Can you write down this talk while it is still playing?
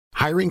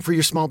Hiring for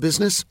your small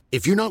business?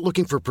 If you're not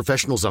looking for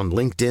professionals on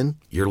LinkedIn,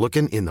 you're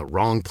looking in the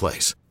wrong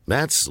place.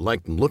 That's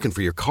like looking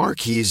for your car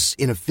keys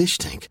in a fish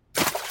tank.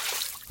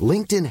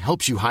 LinkedIn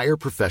helps you hire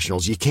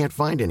professionals you can't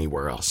find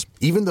anywhere else,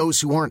 even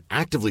those who aren't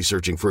actively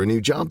searching for a new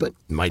job but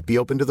might be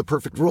open to the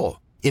perfect role.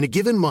 In a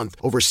given month,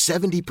 over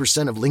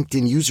 70% of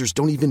LinkedIn users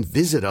don't even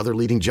visit other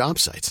leading job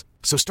sites.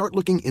 So start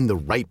looking in the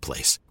right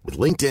place. With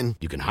LinkedIn,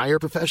 you can hire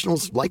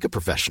professionals like a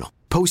professional.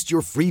 Post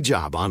your free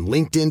job on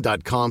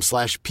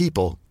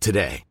linkedin.com/people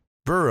today.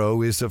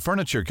 Burrow is a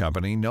furniture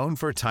company known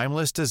for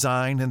timeless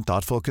design and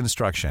thoughtful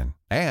construction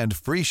and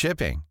free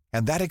shipping,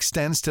 and that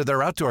extends to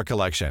their outdoor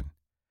collection.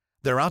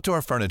 Their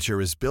outdoor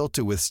furniture is built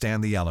to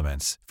withstand the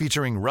elements,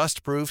 featuring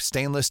rust-proof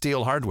stainless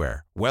steel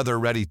hardware,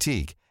 weather-ready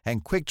teak,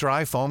 and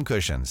quick-dry foam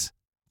cushions.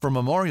 For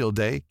Memorial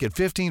Day, get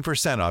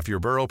 15% off your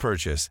Burrow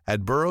purchase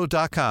at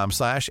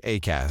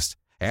burrow.com/ACAST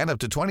and up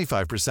to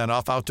 25%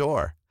 off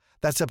outdoor.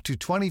 That's up to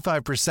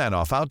 25%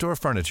 off outdoor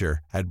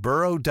furniture at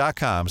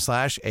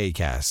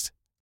burrow.com/ACAST.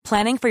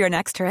 Planning for your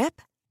next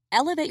trip?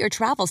 Elevate your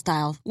travel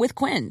style with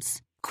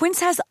Quince. Quince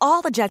has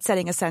all the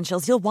jet-setting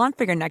essentials you'll want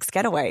for your next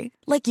getaway,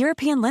 like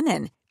European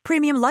linen,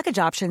 premium luggage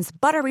options,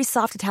 buttery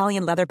soft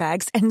Italian leather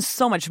bags, and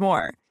so much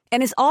more.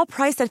 And is all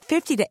priced at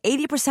 50 to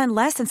 80%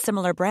 less than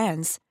similar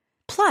brands.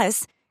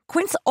 Plus,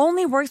 Quince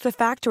only works with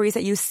factories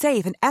that use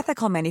safe and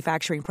ethical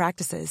manufacturing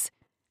practices.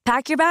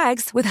 Pack your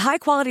bags with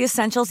high-quality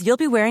essentials you'll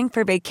be wearing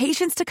for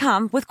vacations to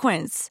come with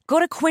Quince. Go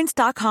to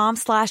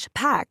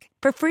quince.com/pack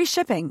for free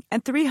shipping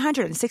and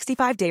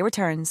 365-day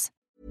returns.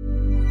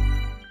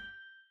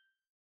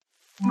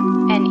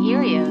 An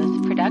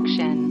Erios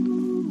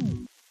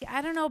production.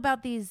 I don't know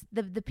about these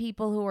the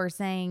people who are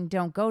saying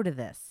don't go to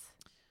this.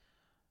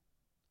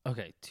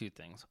 Okay, two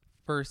things.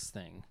 First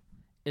thing,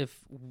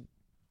 if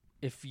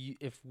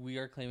we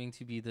are claiming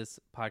to be this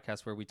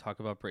podcast where we talk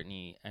about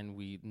Britney and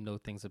we know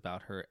things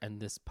about her, and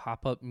this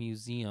pop-up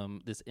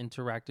museum, this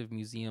interactive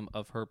museum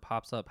of her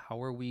pops up,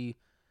 how are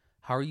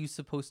you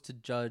supposed to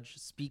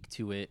speak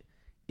to it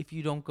if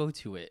you don't go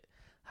to it?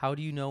 How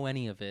do you know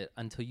any of it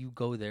until you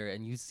go there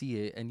and you see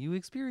it and you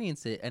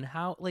experience it? And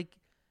how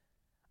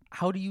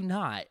do you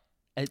not?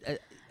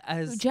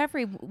 As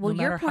Jeffrey, well,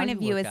 no your point of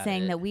view is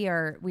saying it. that we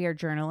are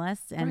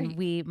journalists and Right.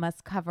 we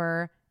must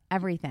cover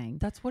everything.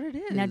 That's what it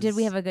is. Now, did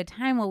we have a good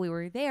time while we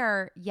were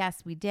there?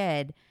 Yes, we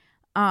did.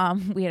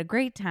 We had a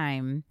great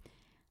time.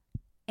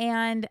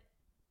 And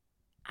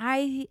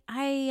I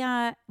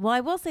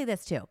will say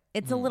this too.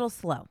 It's a little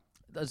slow.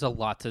 There's a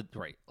lot to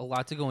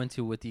go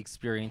into with the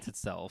experience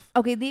itself.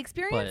 Okay, the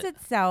experience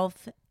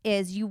itself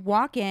is you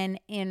walk in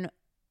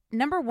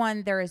number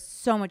one, there is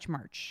so much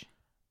merch.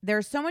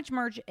 There's so much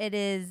merch.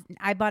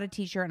 I bought a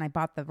t-shirt and I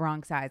bought the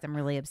wrong size. I'm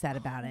really upset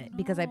about it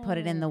because I put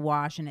it in the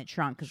wash and it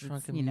shrunk because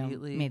it's,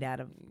 made out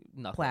of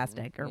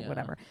plastic or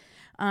whatever.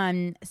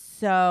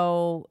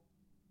 So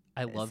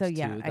I loved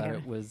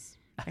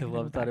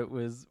that it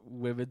was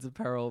women's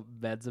apparel,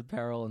 men's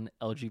apparel, and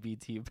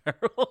LGBT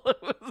apparel.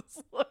 It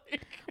was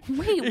like,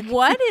 wait,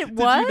 what? It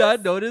was? Did you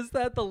not notice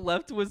that the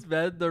left was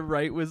men, the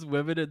right was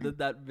women, and then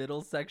that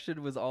middle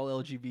section was all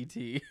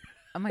LGBT?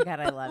 Oh my God,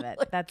 I love it.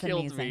 That's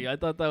killed amazing. Me. I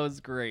thought that was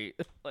great.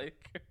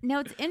 No,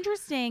 it's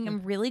interesting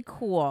and really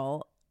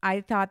cool.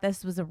 I thought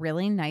this was a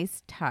really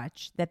nice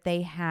touch that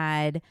they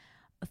had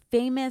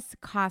famous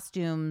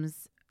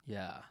costumes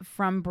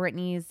from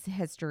Britney's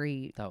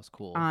history. That was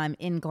cool.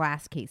 In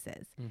glass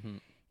cases. Mm-hmm.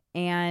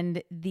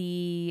 And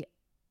the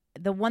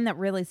one that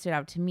really stood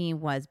out to me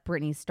was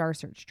Britney's Star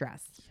Search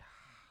dress. Yeah,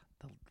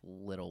 the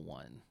little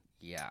one.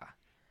 Yeah.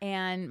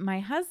 And my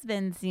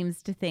husband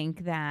seems to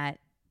think that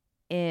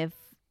if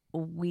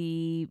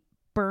we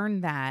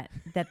burn that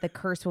the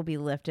curse will be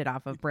lifted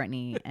off of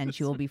Britney and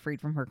she will be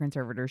freed from her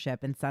conservatorship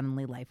and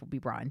suddenly life will be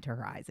brought into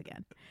her eyes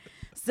again.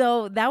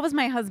 So that was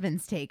my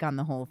husband's take on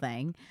the whole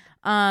thing.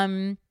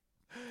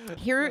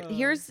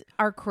 Here's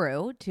our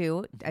crew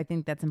too. I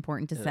think that's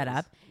important to set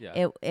up.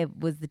 Yeah. It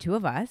was the two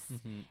of us.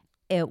 Mm-hmm.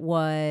 It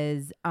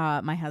was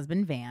my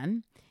husband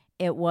Van.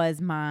 It was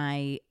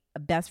my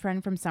best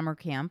friend from summer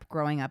camp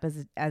growing up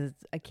as a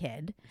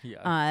kid.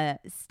 Yeah.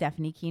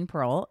 Stephanie Keen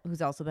Pearl,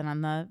 who's also been on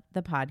the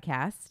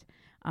podcast.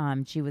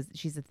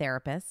 She's a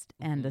therapist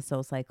and a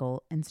soul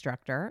cycle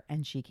instructor,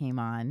 and she came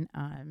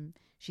on.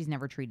 She's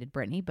never treated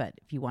Britney, but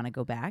if you want to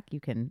go back, you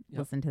can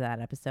listen to that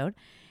episode.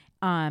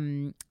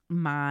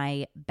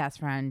 My best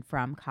friend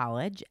from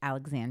college,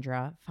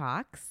 Alexandra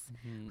Fox,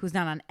 who's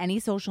not on any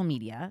social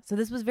media. So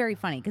this was very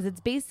funny because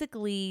it's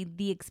basically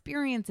the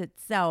experience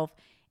itself.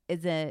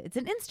 It's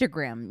an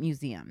Instagram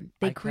museum.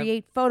 They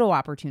create photo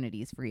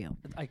opportunities for you.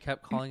 I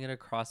kept calling it a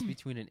cross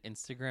between an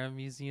Instagram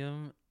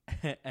museum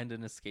and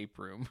an escape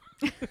room.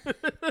 Oh,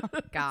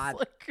 God.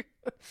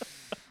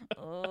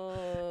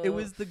 It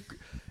was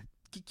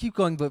keep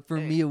going, but for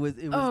me it was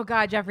oh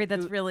God, Jeffrey,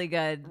 that's really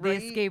good. Right?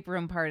 The escape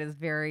room part is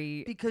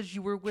very because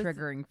you were with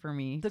triggering for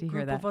me the to hear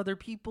group that. of other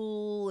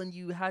people and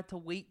you had to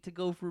wait to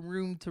go from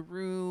room to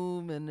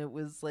room, and it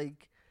was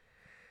like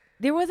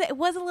it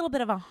was a little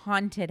bit of a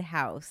haunted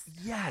house.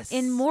 Yes.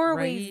 In more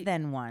ways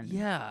than one.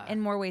 Yeah. In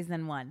more ways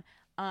than one.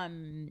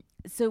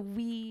 So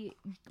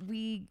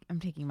I'm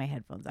taking my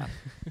headphones off.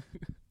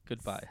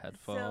 Goodbye,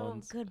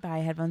 headphones. So goodbye,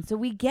 headphones. So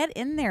we get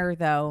in there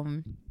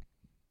though,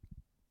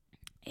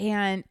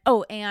 and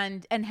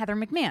Heather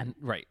McMahon,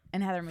 Right.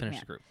 and Heather Finish McMahon,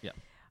 the group.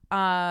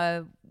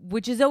 Yeah.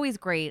 Which is always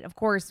great. Of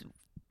course,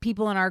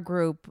 people in our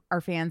group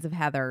are fans of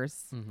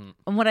Heather's, Mm-hmm.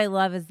 and what I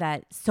love is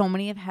that so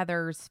many of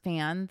Heather's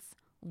fans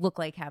look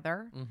like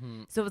Heather.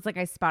 Mm-hmm. So it's like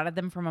I spotted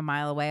them from a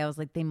mile away. I was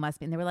like, they must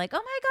be, and they were like, "Oh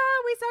my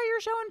God, we saw your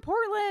show in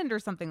Portland," or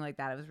something like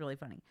that. It was really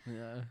funny.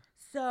 Yeah.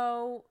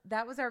 So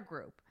that was our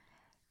group.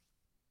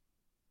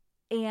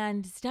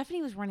 And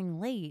Stephanie was running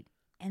late,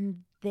 and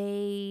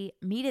they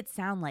made it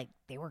sound like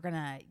they were going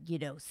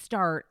to,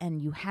 start,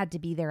 and you had to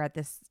be there at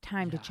this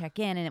time to check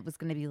in, and it was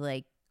going to be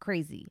like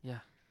crazy. Yeah.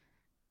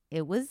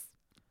 It was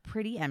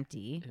pretty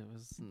empty.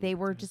 They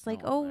were just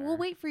like, no "Oh, one we'll there."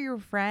 wait for your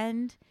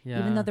friend," Yeah.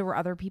 even though there were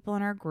other people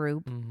in our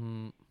group.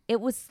 Mm-hmm. It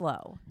was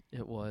slow.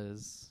 It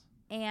was.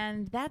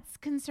 And that's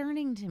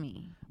concerning to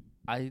me.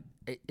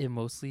 It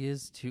mostly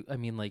is too. I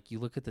mean, like, you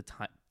look at the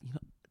time.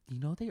 You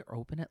know they are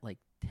open at like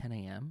 10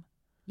 a.m.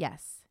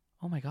 Yes.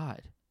 Oh my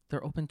God,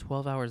 they're open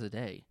 12 hours a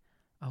day.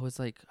 I was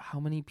like, how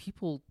many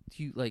people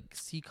do you like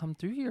see come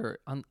through here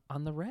on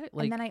the red?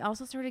 Like, And then I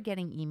also started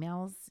getting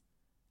emails.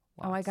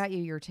 Oh, I lots. got you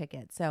your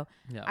ticket. So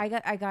Yeah. I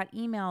got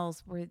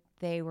emails where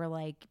they were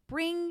like,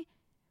 bring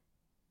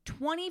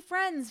 20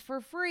 friends for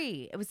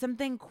free. It was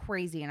something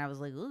crazy. And I was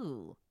like,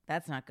 ooh,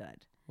 that's not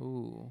good.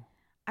 Ooh.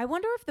 I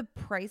wonder if the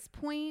price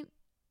point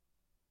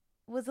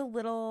was a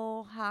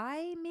little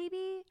high,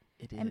 maybe.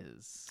 It And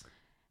is.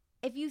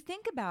 if you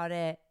think about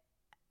it,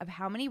 of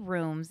how many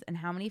rooms and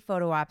how many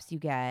photo ops you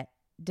get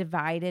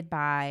divided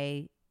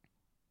by,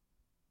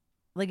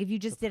 like, if you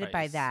just The did it by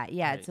price, that.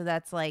 Yeah. right. So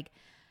that's like,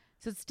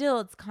 so still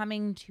it's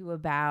coming to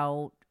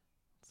about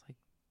It's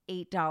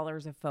like,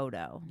 $8 a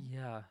photo,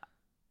 yeah.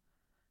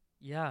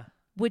 Yeah.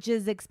 which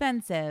is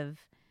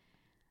expensive.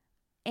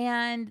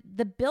 And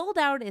the build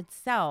out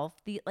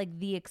itself, the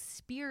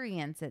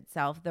experience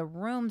itself, the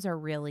rooms are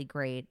really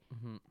great.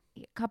 Mm-hmm.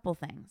 A couple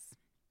things.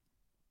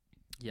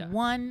 Yeah.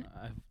 One,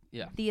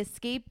 yeah. the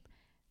escape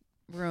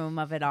room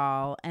of it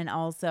all, and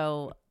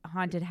also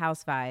haunted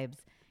house vibes,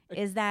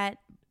 is that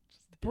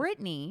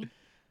Britney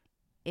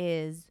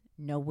is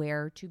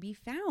nowhere to be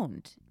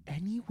found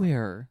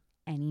Anywhere.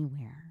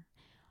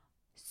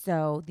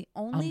 So the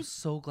only I'm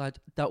so glad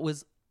that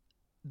was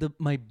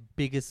my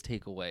biggest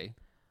takeaway.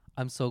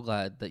 I'm so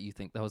glad that you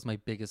think that was my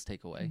biggest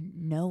takeaway.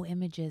 no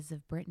images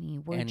of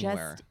Britney. We're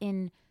Anywhere. just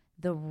in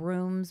the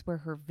rooms where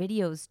her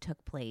videos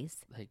took place.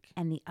 Like,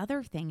 And the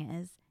other thing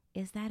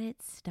is that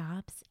it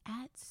stops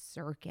at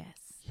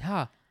Circus.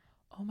 yeah.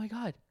 Oh my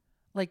God.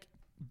 Like,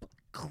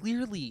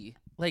 clearly,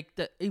 like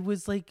it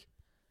was like,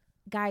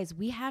 Guys,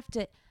 we have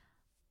to.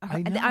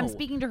 I know. I'm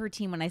speaking to her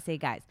team when I say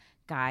guys.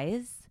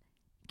 Guys,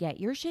 get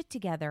your shit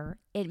together.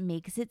 It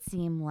makes it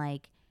seem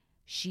like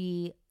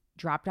she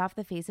dropped off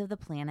the face of the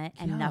planet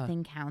and Yeah.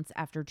 nothing counts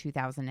after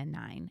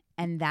 2009.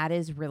 And that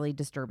is really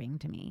disturbing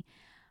to me.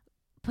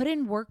 Put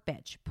in Work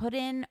Bitch. Put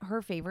in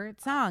her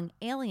favorite song,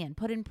 Alien.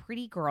 Put in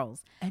Pretty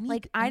Girls.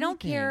 Like, I don't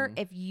care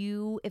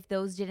if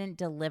those didn't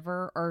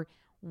deliver or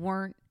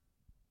weren't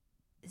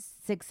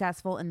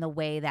successful in the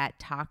way that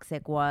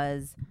Toxic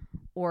was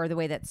or the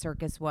way that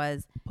Circus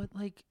was. But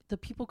like, the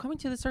people coming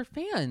to this are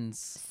fans.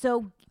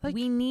 So Like-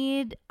 we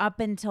need, up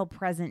until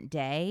present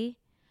day,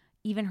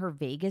 even her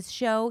Vegas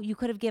show, you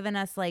could have given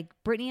us like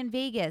Britney in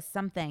Vegas,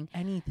 something.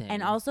 Anything.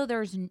 And also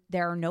there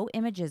are no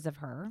images of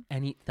her.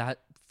 that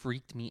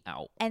freaked me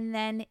out. And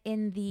then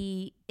in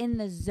the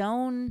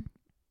zone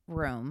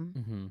room,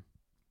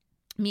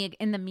 Mm-hmm.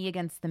 in the Me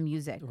Against the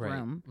Music Right.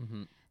 room.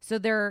 Mm-hmm. So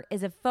there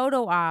is a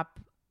photo op.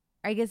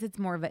 I guess it's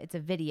more of a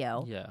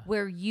video Yeah.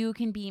 where you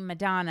can be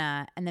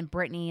Madonna and then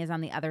Britney is on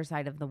the other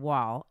side of the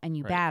wall and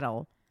you Right.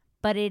 battle.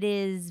 But it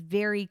is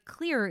very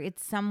clear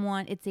it's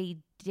a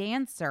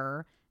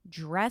dancer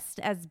dressed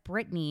as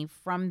Britney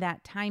from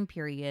that time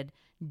period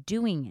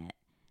doing it.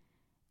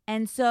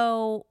 And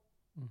so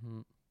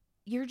Mm-hmm.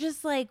 you're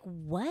just like,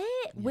 what?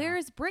 Yeah. Where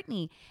is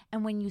Britney?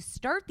 And when you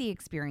start the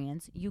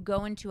experience, you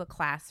go into a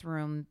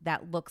classroom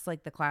that looks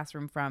like the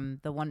classroom from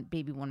the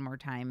Baby One More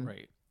Time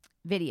Right.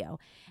 video.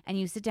 And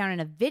you sit down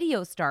and a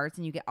video starts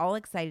and you get all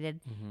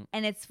excited Mm-hmm.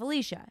 and it's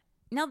Felicia.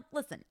 Now,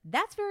 listen,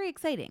 that's very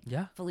exciting.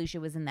 Yeah.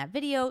 Felicia was in that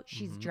video.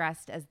 She's Mhm.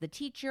 dressed as the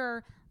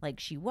teacher like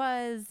she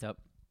was. Yep.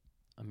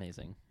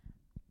 Amazing.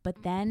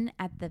 But then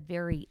at the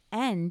very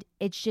end,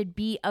 it should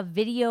be a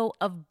video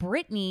of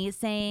Britney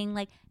saying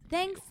like,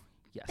 thanks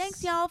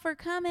Yes. y'all for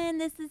coming.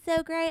 This is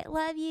so great.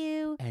 Love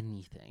you.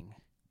 Anything.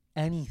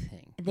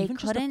 They Even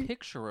just a couldn't-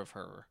 picture of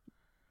her.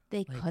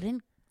 They Like-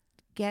 couldn't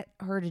get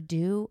her to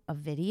do a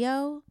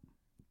video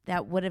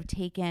that would have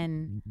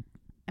taken,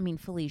 I mean,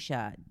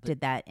 Felicia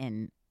did that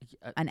in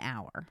an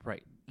hour.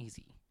 Right.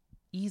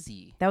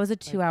 Easy. That was a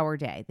 2-hour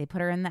day. They put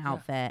her in the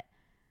outfit.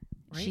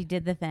 She Right.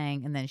 did the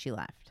thing and then she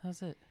left.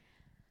 That's it.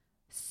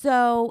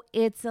 So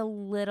it's a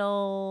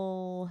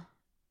little,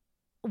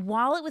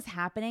 while it was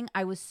happening,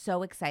 I was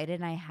so excited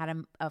and I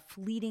had a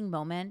fleeting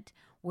moment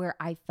where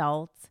I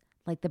felt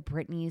like the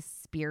Britney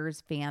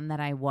Spears fan that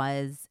I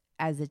was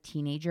as a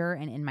teenager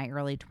and in my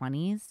early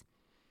 20s.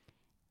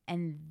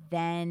 And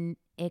then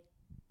it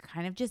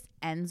kind of just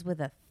ends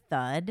with a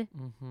thud.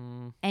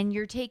 Mm-hmm. And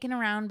you're taken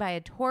around by a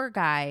tour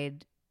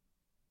guide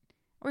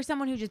or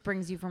someone who just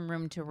brings you from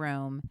room to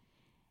room.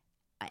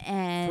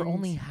 And for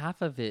only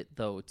half of it,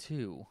 though,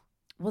 too.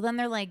 Well, then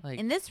they're like,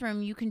 in this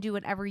room, you can do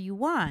whatever you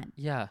want.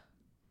 Yeah.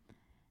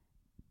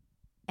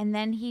 And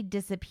then he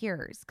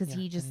disappears because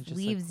he just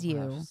leaves you.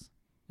 Laughs.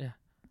 Yeah.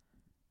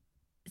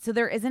 So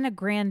there isn't a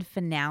grand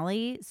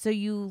finale. So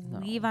you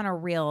leave on a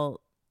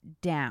real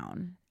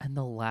down. And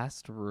the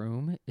last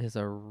room is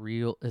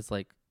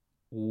like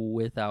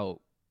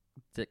without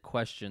the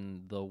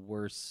question the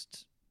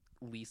worst,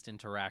 least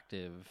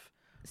interactive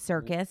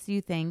circus. You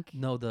think?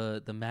 No,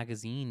 the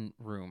magazine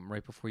room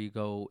right before you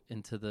go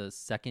into the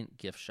second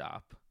gift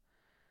shop.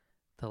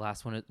 The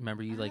last one,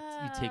 remember you you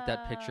take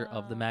that picture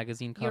of the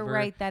magazine cover. You're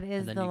right, that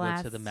is and then the you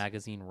last. go to the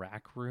magazine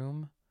rack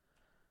room.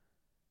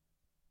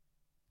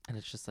 And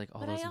it's just like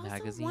all those magazines.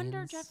 I also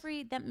wonder,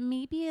 Jeffrey, that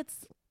maybe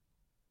it's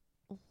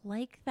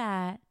like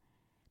that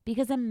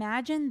because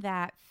imagine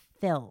that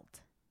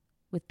filled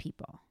with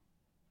people.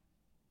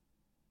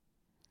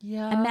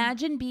 Yeah.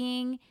 Imagine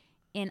being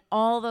in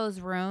all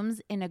those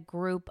rooms in a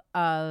group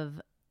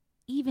of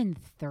even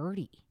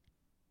 30.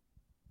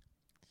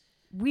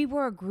 We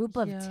were a group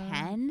of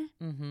 10.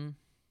 Mm-hmm.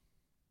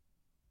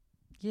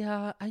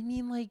 Yeah, I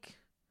mean, like...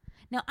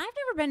 Now, I've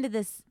never been to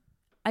this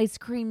ice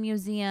cream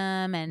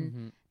museum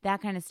and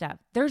that kind of stuff.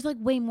 There's like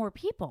way more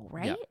people,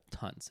 right? Yeah,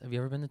 tons. Have you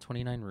ever been to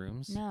 29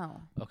 Rooms?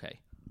 No. Okay.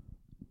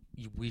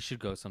 We should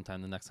go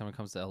sometime. The next time it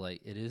comes to LA,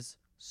 it is...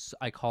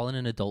 I call it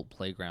an adult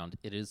playground.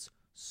 It is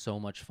so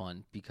much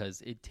fun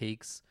because it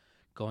takes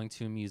going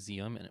to a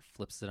museum and it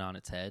flips it on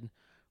its head.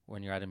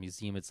 When you're at a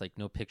museum, it's like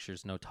no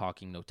pictures, no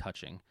talking, no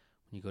touching.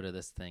 When you go to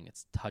this thing,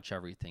 it's touch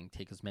everything,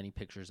 take as many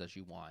pictures as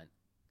you want,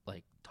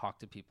 like talk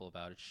to people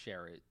about it,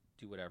 share it,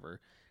 do whatever.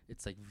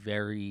 It's like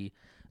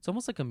it's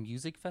almost like a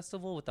music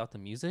festival without the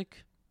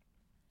music,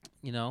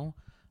 you know?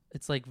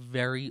 It's like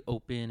very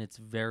open. It's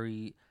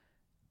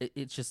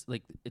just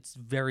like, it's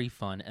very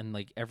fun. And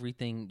like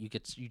everything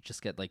you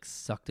just get like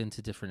sucked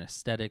into different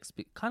aesthetics,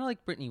 kind of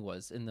like Britney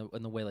was in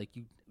the way, like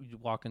you'd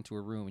walk into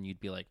a room and you'd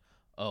be like,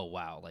 oh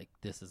wow, like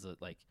this is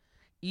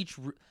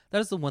that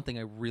is the one thing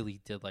I really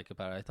did like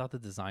about it. I thought the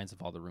designs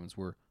of all the rooms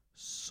were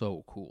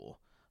so cool.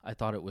 I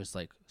thought it was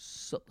like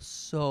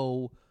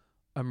so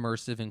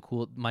immersive and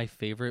cool. My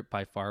favorite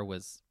by far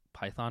was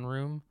Python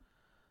Room,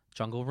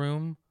 Jungle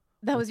Room.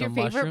 That was your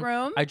favorite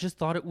room? I just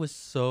thought it was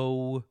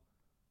so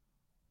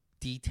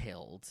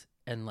detailed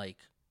and like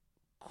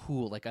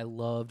cool. Like I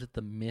loved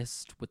the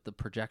mist with the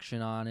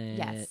projection on it.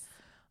 Yes.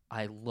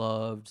 I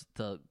loved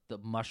the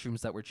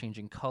mushrooms that were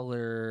changing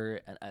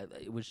color, and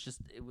it was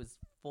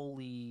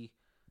fully,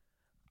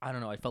 I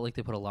don't know. I felt like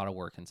they put a lot of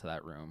work into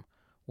that room.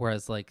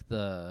 Whereas like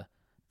the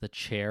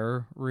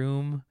chair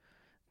room,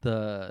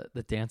 the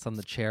dance on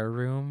the chair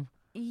room.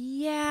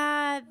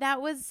 Yeah,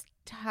 that was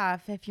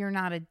tough if you're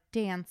not a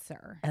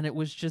dancer. And it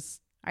was just,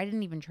 I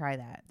didn't even try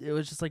that. It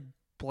was just like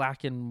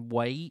black and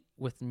white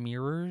with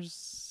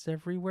mirrors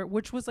everywhere,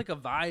 which was like a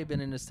vibe and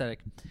an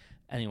aesthetic.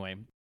 Anyway.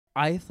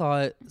 I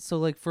thought, so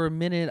like for a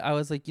minute, I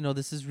was like,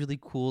 this is really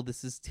cool.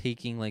 This is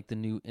taking like the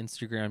new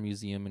Instagram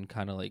museum and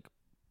kind of like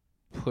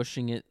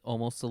pushing it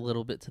almost a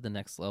little bit to the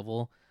next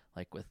level,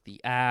 like with the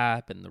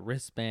app and the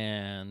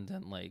wristband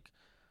and like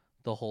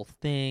the whole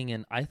thing.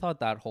 And I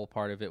thought that whole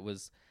part of it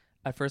was,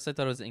 at first I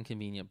thought it was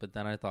inconvenient, but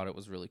then I thought it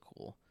was really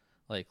cool.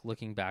 Like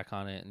looking back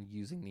on it and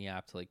using the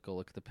app to like go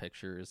look at the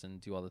pictures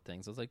and do all the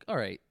things. I was like, all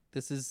right,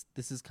 this is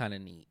kind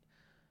of neat.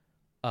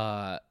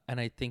 And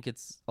I think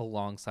it's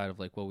alongside of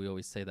like what we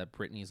always say that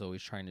Britney's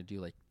always trying to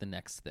do, like the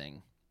next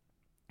thing.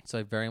 So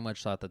I very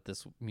much thought that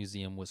this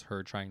museum was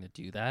her trying to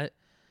do that,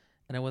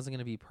 and it wasn't going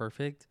to be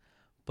perfect,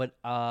 but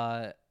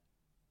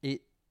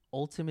it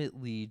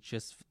ultimately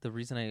just, the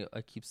reason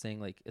I keep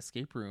saying like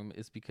escape room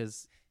is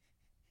because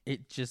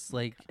it just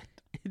like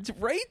it's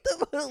right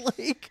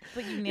like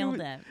but you nailed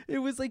it. It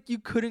was like you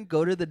couldn't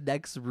go to the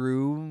next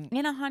room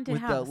in a haunted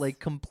without house like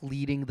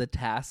completing the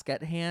task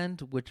at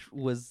hand, which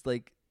was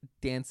like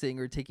dancing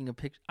or taking a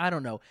picture. I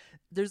don't know.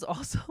 There's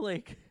also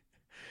like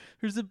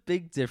there's a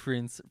big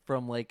difference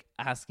from like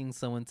asking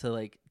someone to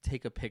like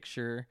take a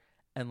picture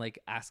and like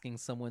asking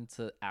someone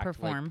to act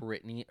perform. like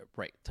Britney,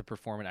 right? To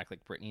perform and act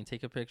like Britney and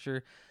take a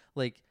picture.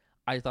 Like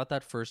I thought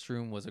that first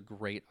room was a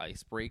great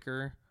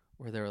icebreaker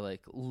where they were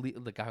like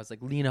the guy was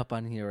like, lean up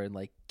on here and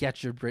like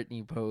get your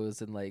Britney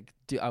pose and like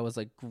I was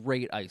like,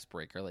 great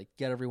icebreaker, like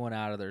get everyone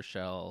out of their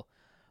shell.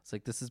 It's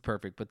like, this is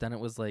perfect. But then it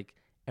was like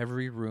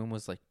every room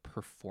was like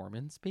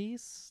performance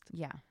based.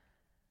 Yeah.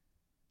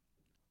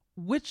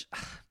 Which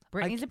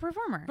Britney's a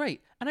performer. Right.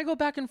 And I go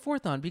back and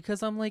forth on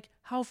because I'm like,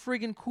 how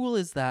friggin' cool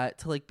is that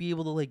to like be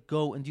able to like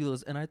go and do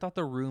those? And I thought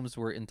the rooms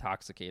were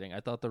intoxicating. I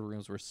thought the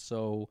rooms were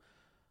so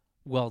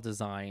well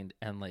designed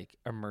and like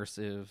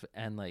immersive.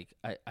 And like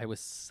I was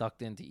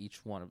sucked into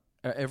each one of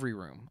every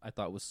room. I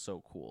thought was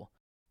so cool.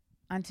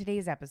 On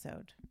today's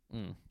episode,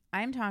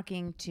 I'm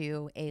talking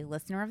to a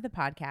listener of the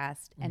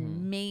podcast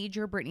and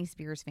major Britney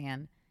Spears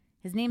fan.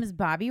 His name is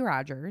Bobby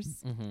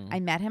Rogers.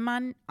 I met him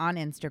on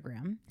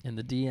Instagram. In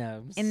the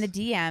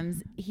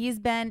DMs.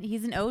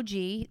 He's an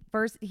OG.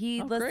 First,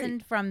 he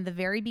listened from the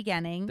very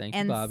beginning. Thank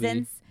you, Bobby.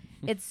 Since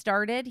it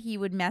started, he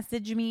would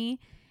message me,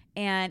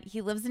 and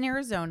he lives in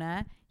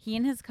Arizona. He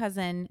and his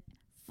cousin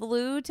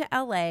flew to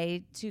LA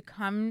to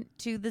come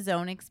to the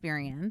Zone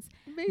experience.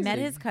 Amazing. Met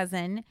his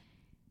cousin.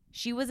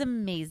 She was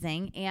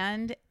amazing,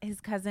 and his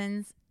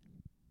cousin's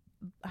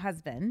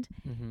husband.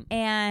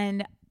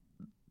 And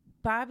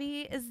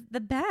Bobby is the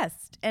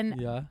best.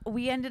 And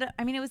we ended up,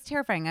 it was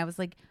terrifying. I was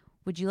like,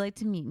 would you like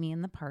to meet me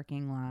in the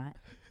parking lot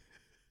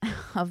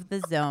of the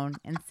Zone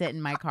and sit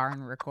in my car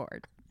and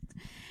record?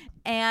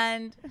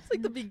 And it's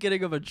like the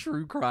beginning of a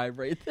true crime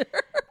right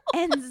there.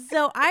 And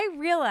so I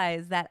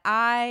realized that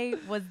I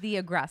was the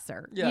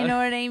aggressor. Yeah. You know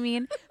what I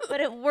mean?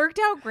 But it worked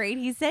out great.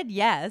 He said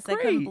yes. Great.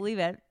 I couldn't believe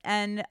it.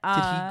 And did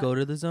he go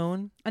to the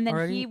Zone? And then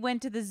already? He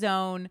went to the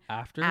Zone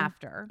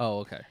after. Oh,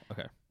 okay.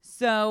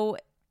 So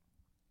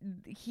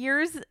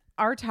here's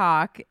our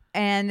talk,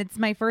 and it's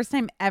my first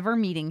time ever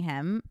meeting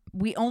him.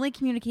 We only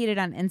communicated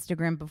on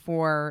Instagram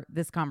before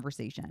this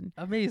conversation.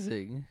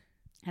 Amazing.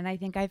 And I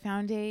think I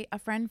found a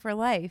friend for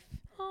life.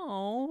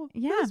 Oh,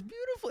 yeah. That's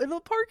beautiful. In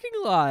the parking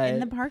lot. In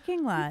the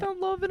parking lot. We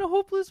found love in a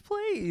hopeless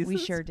place. We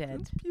sure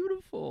did. That's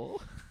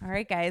beautiful. All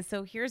right, guys.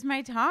 So here's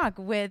my talk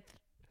with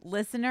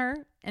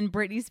listener and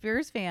Britney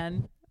Spears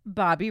fan,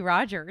 Bobby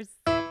Rogers.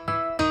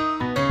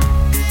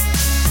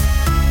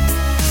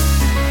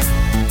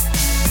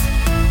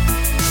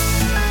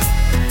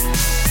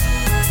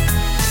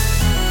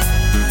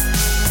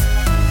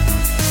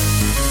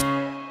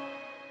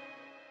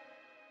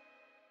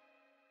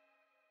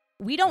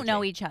 We don't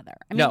know each other.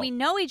 We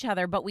know each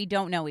other, but we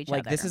don't know each other.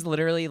 Like, this is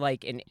literally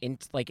like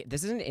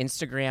this is an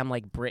Instagram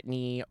like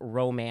Britney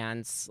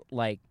romance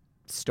like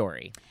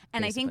story.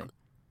 And basically. I think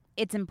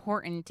it's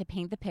important to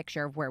paint the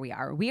picture of where we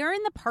are. We are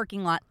in the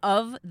parking lot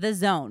of the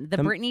Zone, the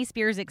Britney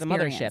Spears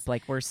experience. The mothership.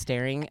 Like, we're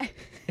staring.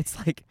 It's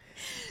like,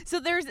 so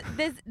there's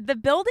the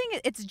building.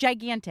 It's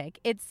gigantic.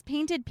 It's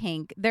painted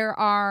pink. There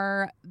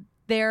are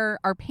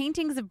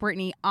paintings of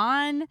Britney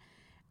on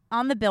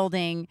the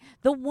building.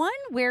 The one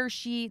where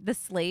the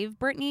slave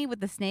Britney with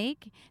the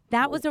snake,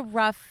 that was a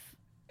rough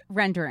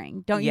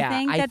rendering. Don't you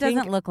think? That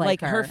doesn't look like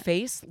her. Her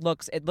face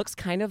looks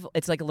kind of,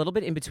 it's like a little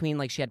bit in between,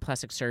 like she had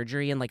plastic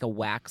surgery and like a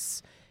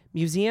wax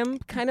museum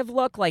kind of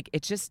look. Like,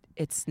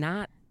 it's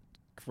not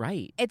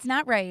right. It's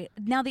not right.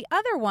 Now, the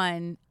other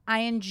one, I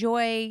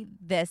enjoy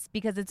this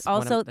because it's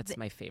also that's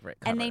my favorite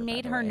cover, and they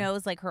made her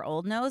nose like her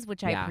old nose,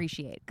 which I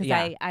appreciate because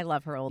I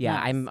love her old nose.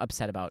 Yeah, I'm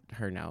upset about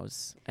her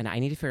nose, and I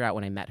need to figure out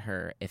when I met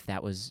her if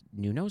that was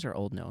new nose or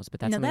old nose. But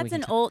that's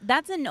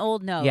that's an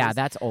old nose. Yeah,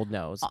 that's old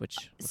nose. Which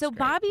so great.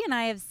 Bobby and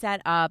I have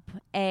set up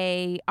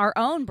our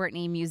own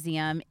Britney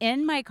museum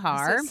in my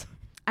car.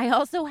 I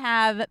also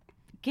have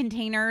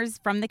containers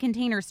from the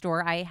Container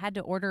Store. I had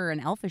to order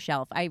an Elfa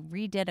shelf. I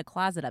redid a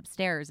closet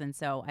upstairs, and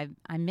so I'm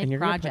mid-project. And you're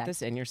gonna put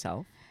this in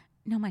yourself?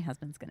 No, my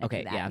husband's gonna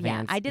do that. Yeah,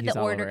 Vance, I did the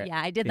order.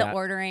 Yeah, I did the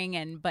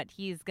ordering, but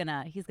he's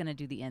gonna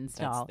do the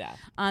install.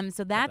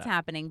 So that's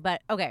happening.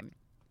 But okay,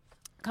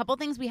 a couple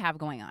things we have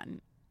going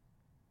on.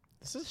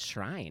 This is a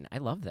shrine. I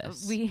love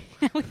this.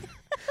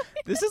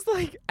 This is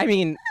like,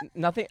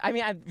 nothing.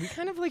 We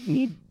kind of like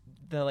need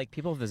the like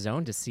people of the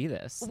Zone to see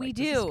this. We like,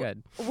 do. This is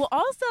good. Well,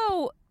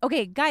 also,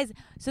 okay, guys.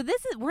 So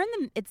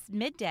it's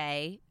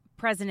midday,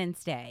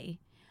 President's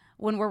Day,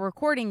 when we're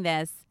recording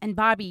this. And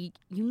Bobby,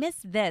 you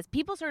missed this.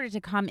 People started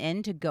to come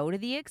in to go to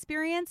the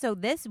experience. So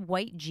this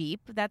white Jeep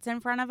that's in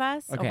front of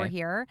us over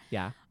here.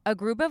 Yeah. A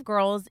group of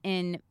girls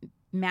in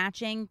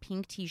matching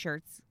pink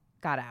T-shirts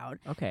got out.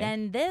 Okay.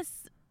 Then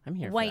this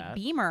white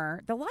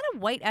Beamer. A lot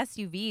of white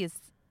SUVs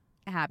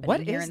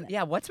happening.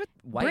 What's with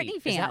white?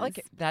 Britney fans. Is that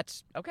like,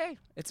 that's okay.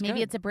 Maybe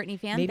good. it's a Britney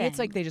fan. Maybe thing. it's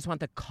like they just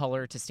want the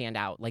color to stand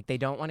out. Like they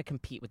don't want to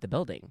compete with the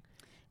building.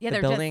 Yeah, the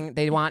building.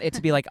 They want it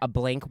to be like a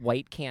blank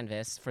white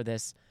canvas for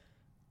this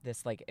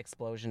like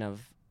explosion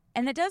of.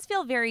 And it does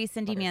feel very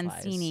Cindy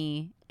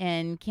Mancini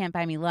in Can't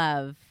Buy Me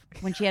Love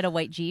when she had a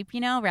white Jeep,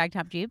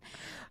 ragtop Jeep.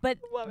 But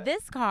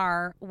this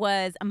car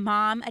was a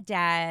mom, a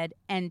dad,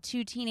 and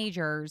two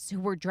teenagers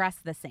who were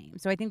dressed the same.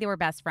 So I think they were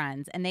best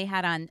friends. And they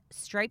had on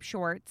striped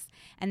shorts,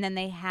 and then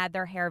they had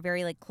their hair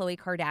very like Khloe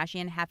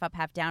Kardashian, half up,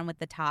 half down with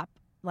the top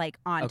like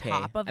on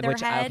top of their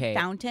head,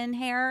 fountain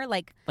hair,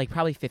 like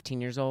probably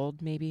 15 years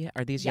old, maybe.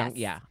 Are these young?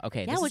 Yeah.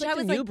 Okay. Yeah, this which is like I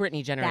was the new like,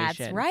 Britney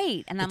generation. That's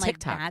right. And the I'm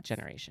TikTok like,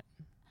 generation.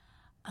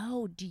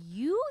 Oh, do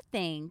you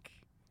think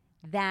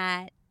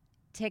that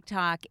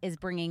TikTok is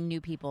bringing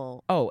new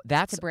people? Oh, to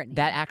Britney?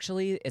 That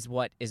actually is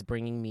what is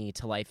bringing me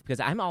to life, because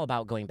I'm all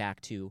about going back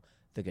to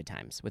the good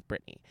times with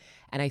Britney.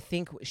 And I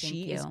think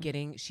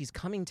she's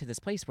coming to this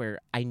place where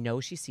I know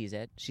she sees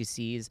it. She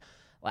sees,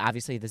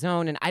 obviously, the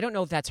Zone. And I don't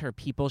know if that's her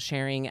people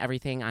sharing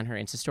everything on her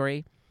Insta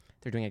story.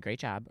 They're doing a great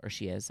job, or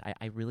she is.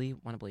 I really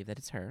want to believe that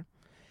it's her.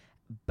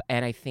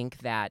 And I think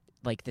that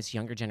like this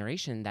younger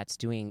generation that's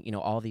doing, you know,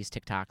 all these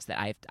TikToks that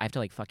I have to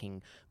like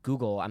fucking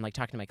Google. I'm like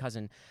talking to my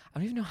cousin. I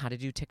don't even know how to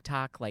do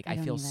TikTok. Like I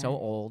feel so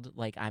old.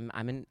 Like I'm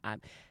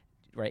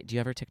right. Do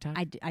you ever TikTok?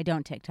 I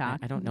don't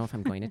TikTok. I don't know if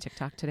I'm going to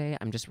TikTok today.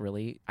 I'm just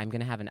going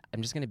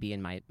to be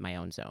in my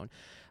own zone.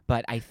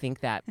 But I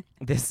think that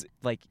this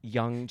like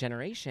young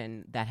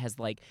generation that has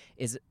like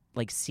is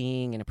like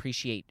seeing and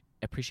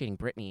appreciating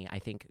Britney, I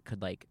think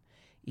could like,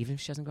 even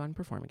if she doesn't go out and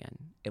perform again,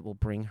 it will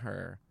bring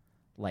her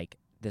like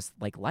this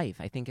like life.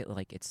 I think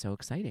it's so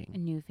exciting.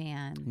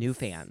 New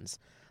fans.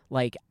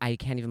 Like I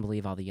can't even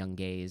believe all the young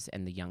gays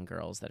and the young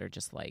girls that are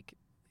just like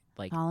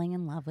falling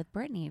in love with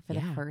Britney for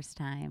the first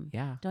time.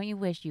 Yeah. Don't you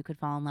wish you could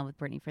fall in love with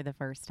Britney for the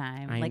first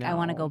time? I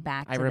want to go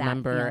back to I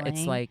remember that feeling.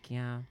 it's like,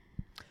 yeah.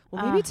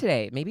 Well,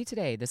 maybe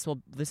today this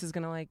is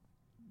going to like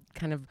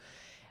kind of,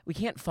 we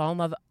can't fall in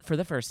love for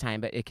the first time,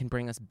 but it can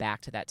bring us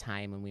back to that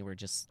time when we were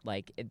just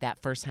like that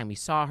first time we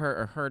saw her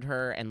or heard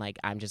her, and like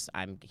I'm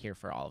here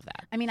for all of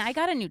that. I mean, I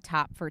got a new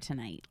top for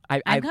tonight.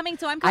 I'm coming.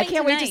 I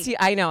can't wait to tonight. see.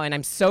 I know, and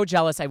I'm so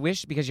jealous. I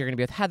wish, because you're going to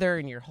be with Heather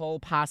and your whole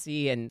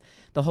posse and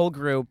the whole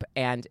group,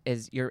 and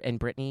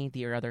Brittany,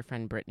 your other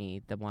friend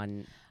Brittany, the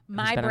one.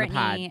 My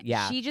Brittany,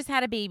 she just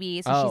had a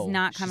baby, so she's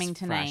not coming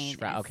tonight.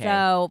 Okay.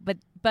 So,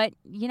 but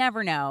you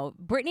never know.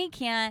 Brittany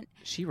can't.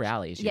 She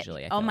rallies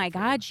usually. Oh my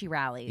God, she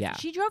rallies. Yeah.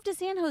 She drove to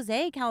San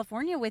Jose,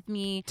 California, with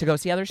me to go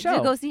see Heather's show.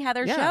 To go see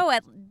Heather's show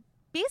at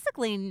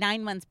basically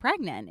 9 months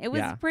pregnant. It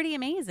was pretty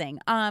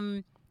amazing.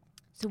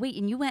 So wait,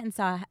 and you went and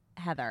saw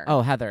Heather?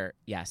 Oh, Heather,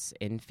 yes,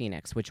 in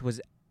Phoenix, which was,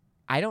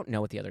 I don't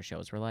know what the other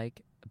shows were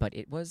like, but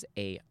it was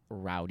a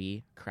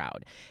rowdy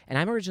crowd. And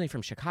I'm originally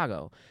from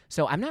Chicago,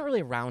 so I'm not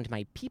really around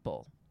my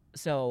people.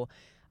 So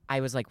I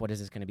was like, what is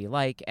this going to be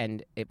like?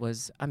 And it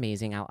was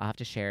amazing. I'll have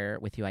to share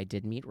with you, I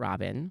did meet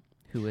Robin,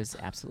 who was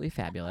absolutely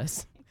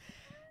fabulous.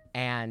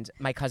 And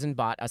my cousin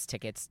bought us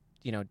tickets,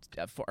 you know,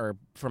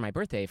 for my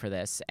birthday for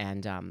this,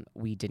 and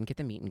we didn't get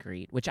the meet and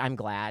greet, which I'm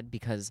glad,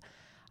 because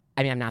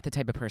I mean, I'm not the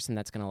type of person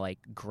that's going to like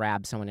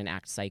grab someone and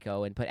act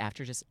psycho, but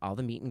after just all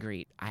the meet and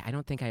greet, I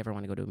don't think I ever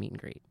want to go to a meet and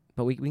greet.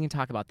 But we can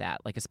talk about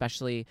that. Like,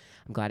 especially,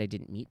 I'm glad I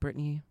didn't meet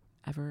Britney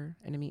ever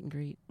in a meet and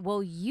greet.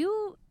 Well,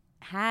 you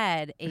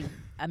had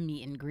a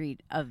meet and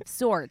greet of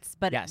sorts,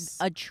 but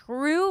a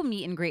true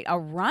meet and greet, a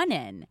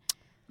run-in.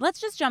 Let's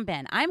just jump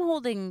in. I'm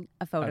holding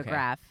a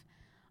photograph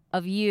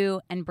of you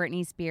and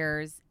Britney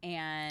Spears,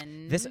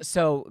 and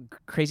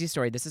crazy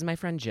story. This is my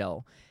friend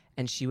Jill,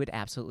 and she would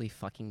absolutely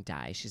fucking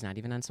die. She's not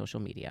even on social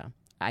media.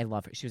 I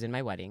love her. She was in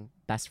my wedding.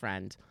 Best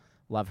friend.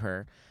 Love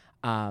her.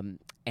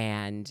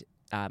 And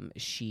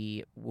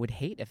she would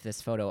hate if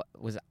this photo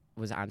was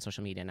on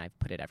social media, and I've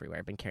put it everywhere.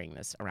 I've been carrying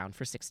this around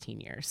for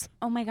 16 years.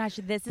 Oh my gosh,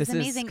 this is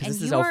amazing. And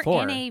you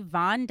were in a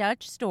Von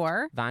Dutch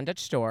store. Von Dutch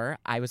store.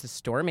 I was a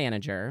store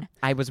manager.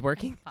 I was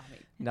working.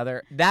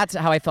 That's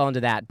how I fell into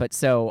that. But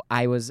so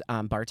I was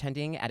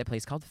bartending at a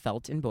place called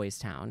Felt in Boys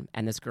Town,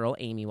 and this girl,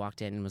 Amy,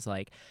 walked in and was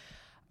like,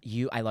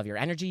 I love your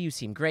energy. You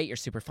seem great. You're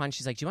super fun.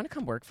 She's like, do you want to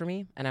come work for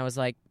me? And I was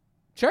like,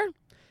 sure.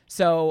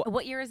 So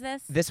what year is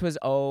this? This was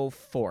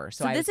 2004.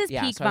 So this is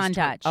peak Von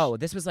Dutch. Oh,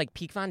 this was like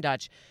peak Von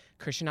Dutch.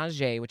 Christian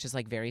Auger, which is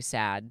like very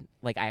sad.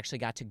 Like I actually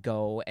got to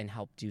go and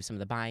help do some of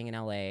the buying in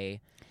LA.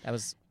 That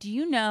was. Do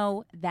you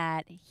know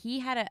that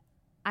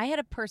I had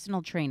a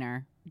personal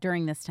trainer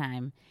during this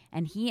time,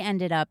 and he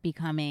ended up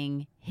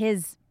becoming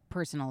his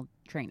personal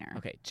trainer.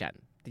 Okay, Jen.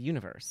 The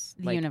universe.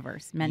 The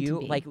universe meant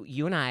to be. Like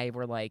you and I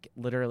were like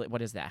literally,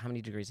 what is that? How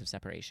many degrees of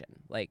separation?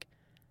 Like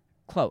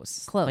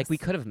close. Like we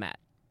could have met.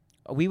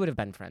 We would have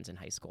been friends in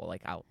high school.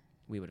 Like I'll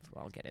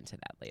get into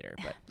that later.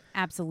 But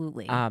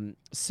absolutely.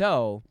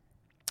 So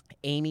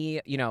Amy,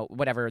 you know,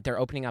 whatever, they're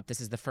opening up. This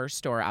is the first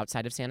store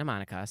outside of Santa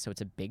Monica, so it's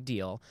a big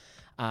deal.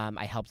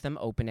 I helped them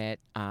open it.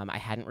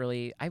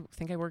 I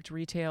think I worked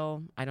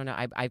retail. I don't know.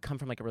 I come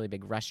from like a really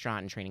big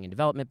restaurant and training and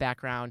development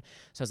background.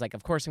 So I was like,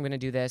 of course I'm going to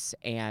do this.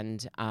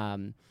 And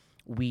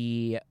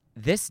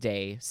this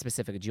day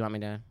specifically,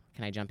 can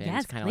I jump in?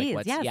 Yes, it's kind please. of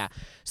like yes. Yeah.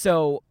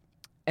 So,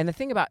 and the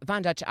thing about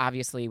Von Dutch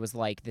obviously was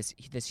like this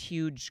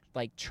huge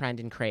like trend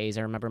and craze.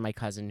 I remember my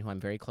cousin, who I'm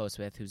very close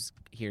with, who's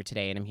here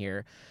today, and I'm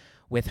here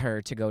with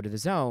her to go to the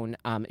Zone.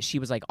 She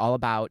was like all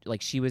about,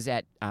 like she was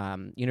at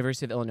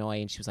University of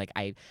Illinois, and she was like,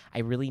 I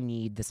really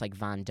need this like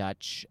Von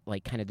Dutch,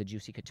 like kind of the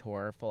Juicy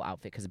Couture full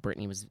outfit, because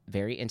Brittany was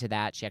very into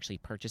that. She actually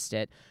purchased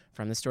it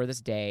from the store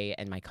this day,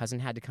 and my cousin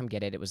had to come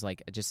get it. It was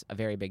like just a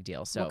very big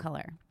deal. So what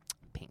color?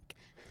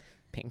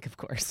 Pink, of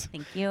course.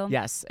 Thank you.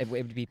 Yes, it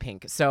would be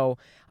pink. So,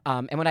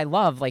 and what I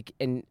love, like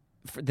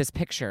for this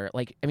picture,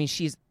 like, I mean,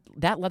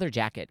 that leather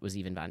jacket was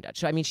even Von Dutch.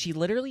 So, I mean, she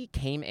literally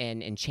came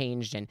in and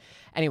changed. And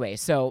anyway,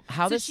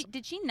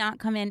 did she not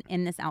come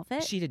in this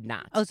outfit? She did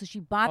not. Oh, so she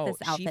bought this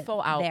outfit. She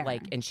full out, there.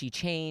 like, and she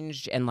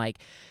changed. And like,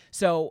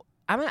 so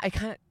I'm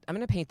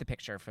gonna paint the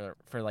picture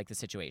for like the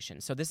situation.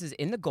 So this is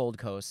in the Gold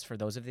Coast. For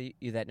those of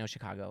you that know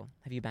Chicago,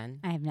 have you been?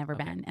 I have never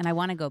been, and I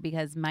want to go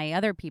because my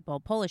other people,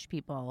 Polish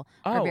people,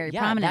 are very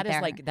prominent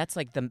there. That's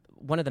like the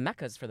one of the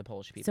meccas for the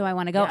Polish people. So I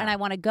want to go, and I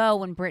want to go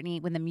when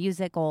the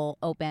musical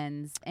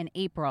opens in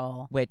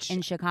April, which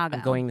in Chicago.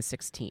 I'm going the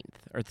 16th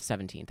or the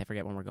 17th. I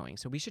forget when we're going.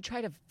 So we should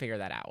try to figure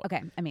that out.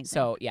 Okay, I mean,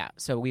 so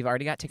we've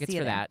already got tickets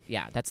for that.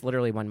 Yeah, that's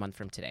literally 1 month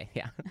from today.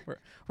 Yeah,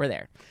 we're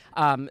there.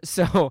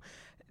 So.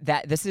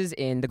 That this is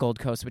in the Gold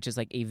Coast, which is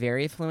like a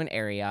very affluent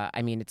area.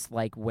 I mean, it's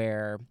like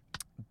where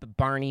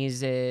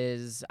Barney's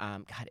is.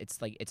 God,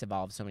 it's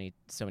evolved so many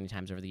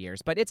times over the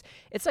years. But it's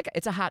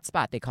a hot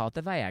spot. They call it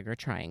the Viagra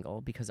Triangle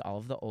because all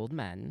of the old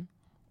men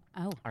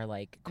are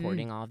like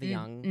courting all of the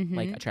young,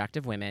 like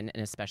attractive women,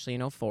 and especially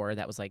in 04,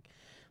 that was a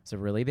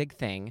really big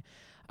thing.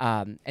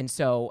 And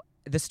so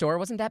the store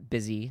wasn't that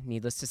busy,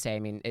 needless to say. I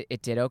mean,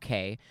 it did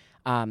okay.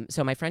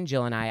 So my friend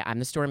Jill and I'm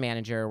the store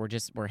manager.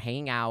 We're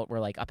hanging out.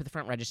 We're like up at the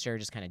front register,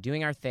 just kind of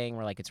doing our thing.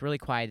 We're like, it's really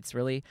quiet. It's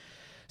really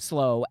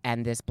slow.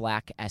 And this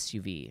black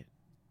SUV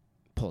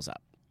pulls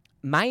up.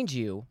 Mind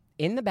you,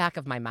 in the back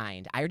of my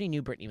mind, I already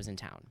knew Britney was in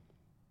town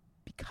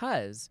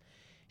because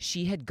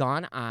she had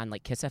gone on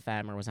like Kiss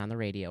FM or was on the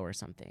radio or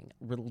something,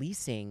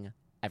 releasing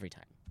Every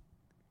Time.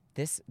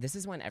 This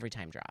is when Every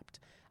Time dropped.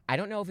 I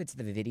don't know if it's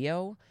the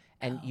video,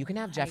 and you can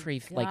have Jeffrey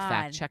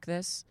fact check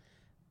this,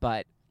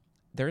 but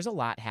there's a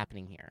lot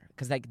happening here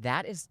because like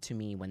that is to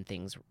me when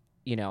things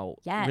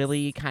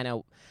really kind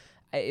of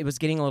it was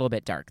getting a little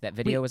bit dark. That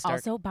video was dark.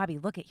 Also, Bobby,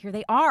 look at here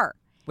they are.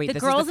 Wait, the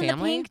this girls is the in the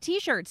family? pink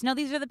t-shirts. No,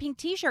 these are the pink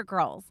t-shirt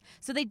girls.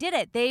 So they did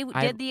it. They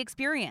did the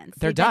experience.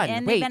 They're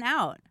done. They've been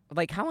out.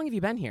 Like, how long have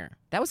you been here?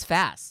 That was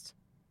fast.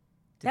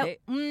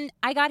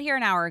 I got here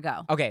an hour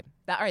ago. Okay.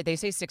 All right. They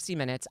say 60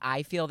 minutes.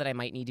 I feel that I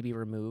might need to be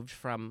removed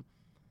from.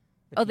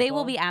 They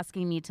will be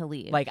asking me to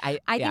leave. Like I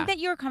think that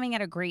you're coming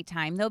at a great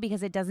time though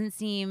because it doesn't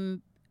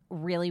seem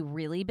really,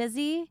 really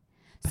busy.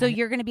 So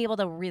you're going to be able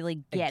to really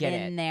get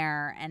in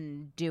there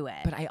and do it.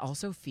 But I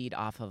also feed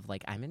off of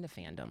like I'm into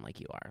fandom like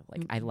you are.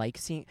 Like I like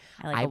seeing.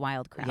 I like a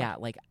wild crowd. Yeah.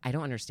 Like I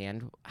don't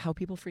understand how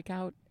people freak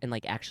out and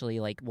like actually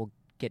like will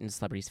get in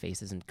celebrities'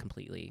 faces and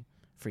completely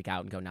freak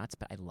out and go nuts,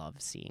 but I love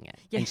seeing it.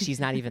 Yeah. And she's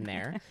not even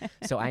there.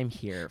 So I'm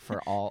here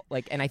for all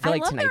and I feel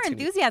like love tonight's their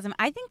enthusiasm.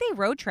 I think they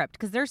road tripped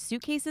because there's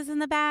suitcases in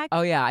the back.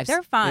 Oh yeah,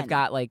 they're fun. They've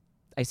got like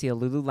I see a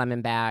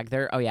Lululemon bag.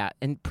 They're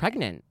and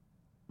pregnant.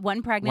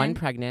 One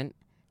pregnant.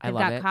 I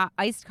love it.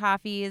 Iced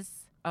coffees.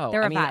 Oh,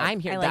 they're I mean, a vibe. I'm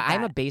here.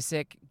 I'm a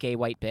basic gay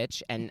white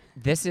bitch, and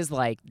this is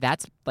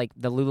that's like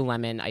the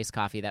Lululemon iced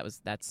coffee.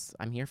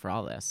 I'm here for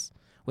all this.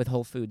 With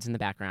Whole Foods in the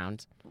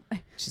background.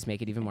 Just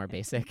make it even more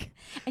basic.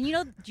 And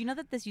do you know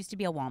that this used to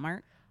be a Walmart?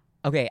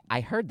 Okay,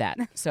 I heard that.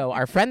 So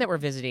our friend that we're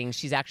visiting,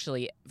 she's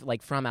actually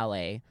like from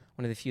LA,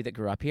 one of the few that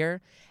grew up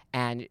here.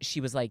 And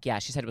she was like,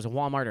 she said it was a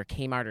Walmart or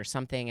Kmart or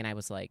something. And I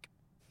was like,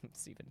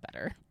 it's even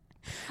better.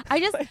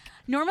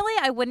 Normally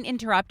I wouldn't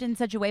interrupt in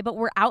such a way, but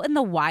we're out in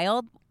the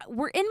wild.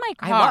 We're in my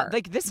car.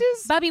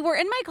 Bobby, we're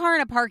in my car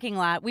in a parking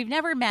lot. We've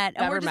never met,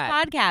 and we're just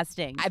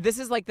podcasting. This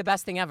is like the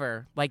best thing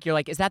ever. Like, you're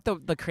like, is that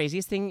the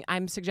craziest thing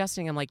I'm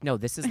suggesting? I'm like, no,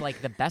 this is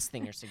like the best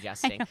thing you're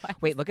suggesting.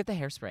 Wait, look at the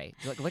hairspray.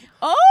 Look.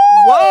 Oh!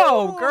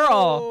 Whoa,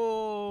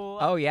 girl.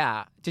 Oh,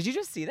 yeah. Did you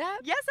just see that?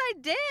 Yes, I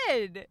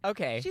did.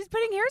 Okay. She's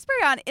putting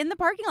hairspray on in the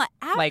parking lot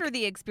after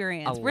the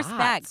experience.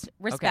 Respect.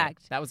 Okay,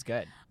 that was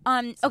good.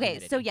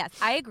 Okay, so yes,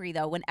 I agree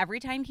though. When Every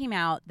Time came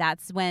out,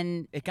 that's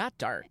when it got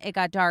dark.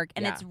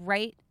 And it's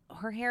right.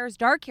 Her hair is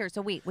dark here.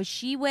 So wait, was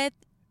she with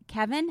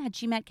Kevin? Had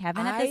she met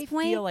Kevin at this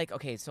point? I feel like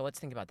so let's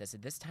think about this.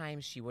 At this time,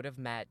 she would have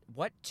met.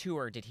 What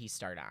tour did he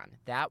start on?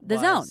 The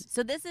Zone.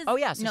 So this is. Oh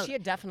yeah, so she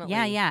had definitely.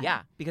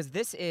 Yeah. Because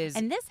this is.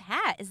 And this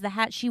hat is the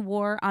hat she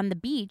wore on the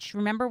beach.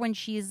 Remember when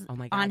she's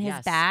on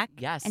his back?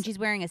 Yes. And she's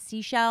wearing a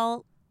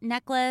seashell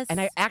necklace.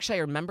 And I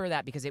remember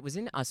that because it was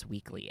in Us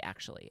Weekly,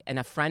 actually. And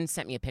a friend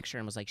sent me a picture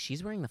and was like,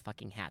 she's wearing the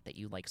fucking hat that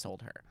you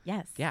sold her.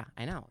 Yes. Yeah,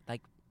 I know.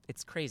 Like,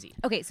 it's crazy.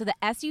 Okay, so the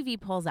SUV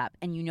pulls up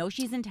and you know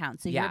she's in town.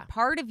 So your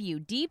part of you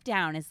deep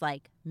down is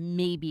like,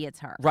 maybe it's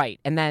her. Right.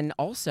 And then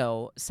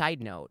also,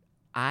 side note,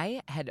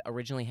 I had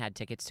originally had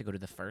tickets to go to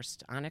the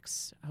first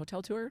Onyx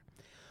hotel tour,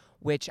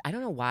 which I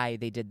don't know why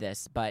they did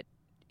this, but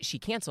she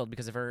canceled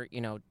because of her,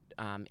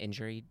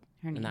 injury.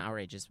 Her knee. Not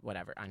outrageous,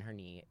 whatever, on her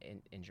knee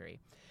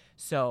injury.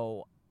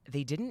 So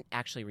they didn't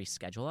actually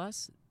reschedule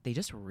us. They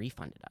just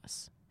refunded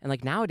us.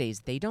 And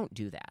nowadays, they don't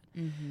do that.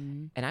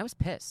 Mm-hmm. And I was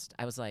pissed.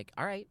 I was like,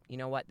 all right, you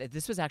know what?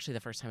 This was actually the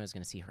first time I was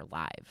going to see her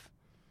live.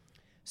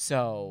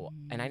 So,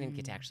 and I didn't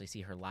get to actually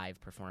see her live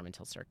perform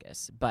until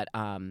Circus. But,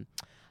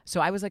 so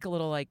I was a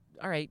little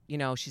all right,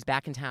 she's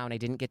back in town. I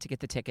didn't get to get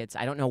the tickets.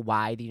 I don't know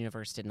why the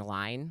universe didn't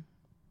align.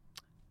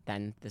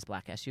 Then this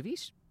black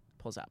SUV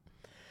pulls up.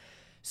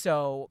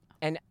 So,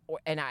 and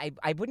I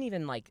wouldn't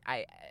even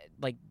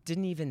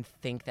didn't even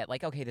think that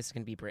okay, this is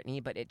going to be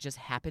Britney, but it just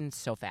happened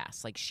so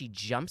fast. She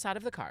jumps out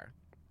of the car,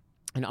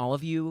 and all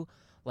of you,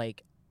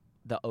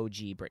 the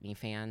OG Britney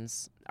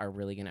fans are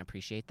really going to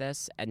appreciate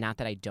this. And not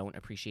that I don't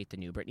appreciate the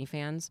new Britney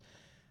fans,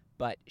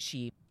 but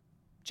she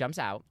jumps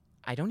out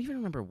I don't even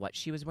remember what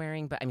she was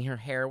wearing, but I mean, her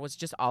hair was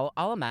just all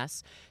a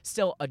mess.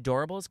 Still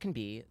adorable as can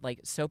be,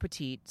 like so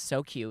petite,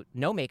 so cute,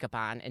 no makeup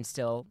on, and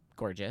still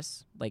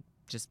gorgeous. Like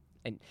just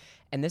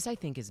and this I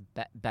think is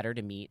better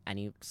to meet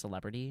any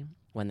celebrity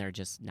when they're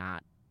just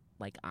not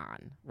like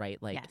on,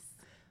 right? Like yes.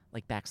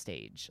 like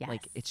backstage. Yes.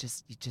 Like it's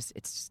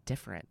just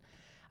different.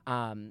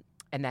 And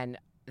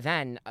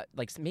then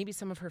like maybe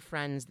some of her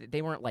friends,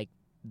 they weren't like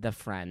the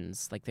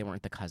friends, like they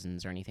weren't the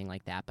cousins or anything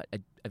like that, but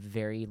a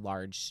very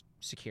large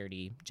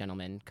security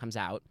gentleman comes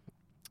out,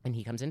 and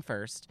he comes in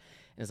first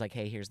and is like,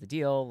 hey, here's the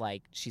deal,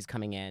 like she's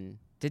coming in.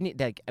 Didn't he,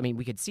 like, I mean,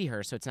 we could see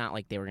her, so it's not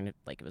like they were gonna,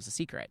 like, it was a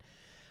secret.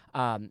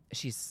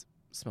 She's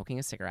smoking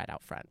a cigarette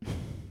out front.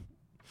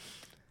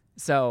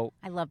 So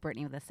I love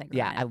Britney with a cigarette.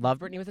 yeah, I love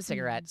Britney with a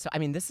cigarette. So I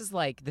mean, this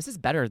is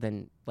better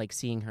than like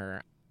seeing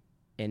her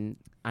on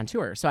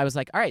tour. So I was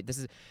like, all right, this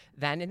is.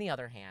 Then in the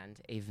other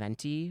hand, a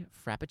venti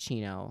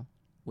frappuccino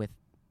with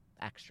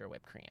extra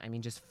whipped cream. I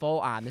mean, just full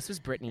on. This was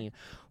Britney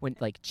when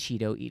like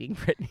Cheeto eating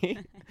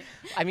Britney.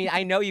 I mean,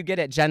 I know you get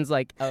it. Jen's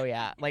like, oh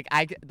yeah,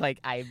 I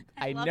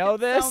know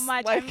this so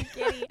much. Like, I'm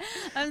giddy.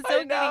 I'm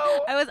so giddy.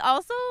 I was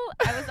also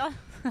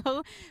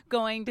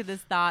going to this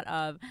thought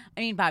of.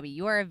 I mean, Bobby,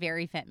 you are a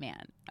very fit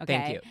man. Okay.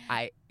 Thank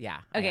you.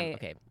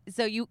 Okay.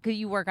 So you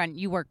work, bitch.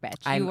 You work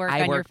I on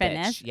work, your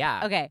fitness. Bitch.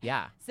 Yeah. Okay.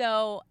 Yeah.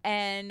 So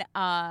and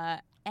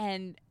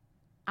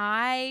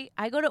I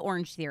go to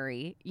Orange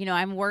Theory. You know,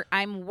 I'm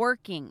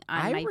working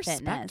on my fitness. I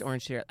respect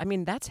Orange Theory. I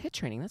mean, that's HIIT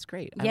training. That's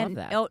great. I love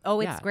that.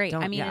 It's great.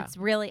 I mean, it's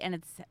really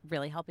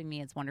helping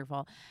me. It's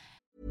wonderful.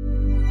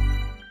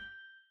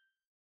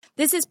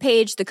 This is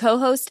Paige, the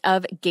co-host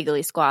of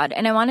Giggly Squad,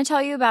 and I want to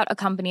tell you about a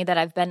company that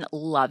I've been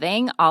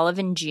loving,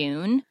 Olive &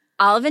 June.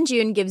 Olive &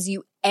 June gives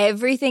you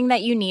everything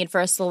that you need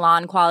for a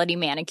salon-quality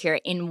manicure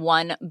in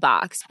one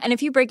box. And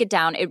if you break it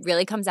down, it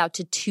really comes out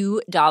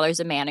to $2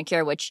 a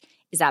manicure, which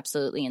is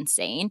absolutely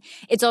insane.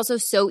 It's also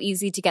so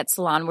easy to get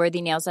salon-worthy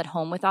nails at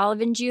home with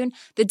Olive & June.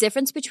 The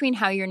difference between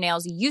how your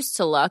nails used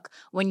to look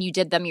when you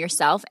did them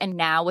yourself and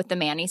now with the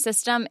Mani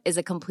system is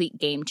a complete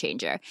game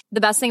changer.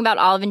 The best thing about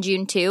Olive &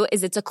 June, too,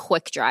 is it's a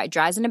quick dry.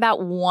 Dries in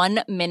about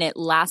 1 minute,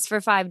 lasts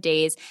for 5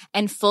 days,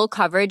 and full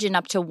coverage in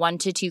up to 1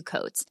 to 2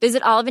 coats.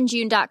 Visit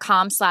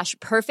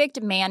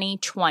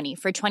oliveandjune.com/perfectmani20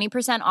 for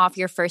 20% off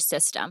your first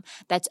system.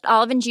 That's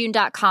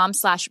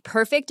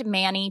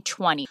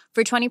oliveandjune.com/perfectmani20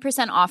 for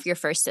 20% off your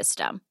first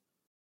system.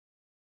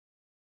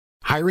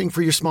 Hiring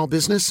for your small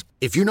business?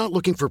 If you're not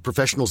looking for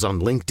professionals on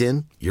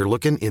LinkedIn, you're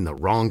looking in the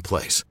wrong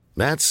place.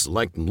 That's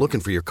like looking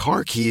for your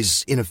car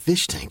keys in a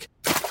fish tank.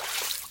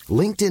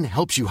 LinkedIn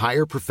helps you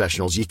hire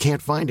professionals you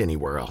can't find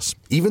anywhere else,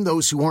 even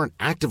those who aren't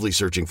actively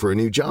searching for a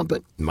new job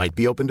but might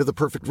be open to the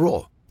perfect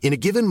role. In a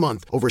given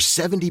month, over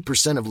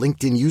 70% of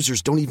LinkedIn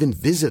users don't even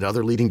visit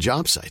other leading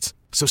job sites.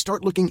 So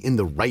start looking in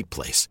the right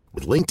place.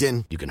 With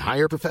LinkedIn, you can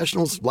hire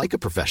professionals like a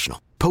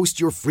professional. Post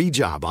your free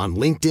job on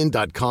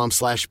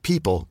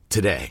linkedin.com/people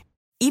today.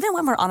 Even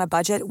when we're on a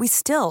budget, we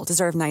still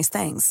deserve nice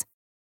things.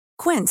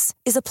 Quince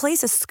is a place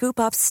to scoop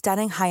up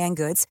stunning high-end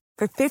goods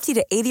for 50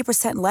 to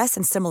 80% less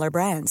than similar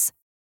brands.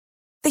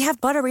 They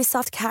have buttery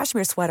soft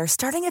cashmere sweaters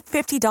starting at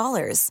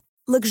 $50,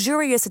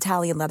 luxurious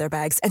Italian leather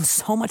bags, and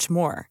so much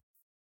more.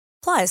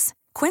 Plus,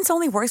 Quince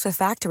only works with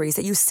factories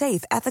that use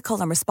safe,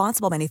 ethical, and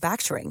responsible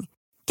manufacturing.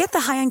 Get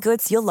the high-end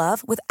goods you'll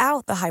love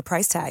without the high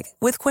price tag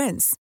with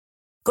Quince.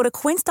 Go to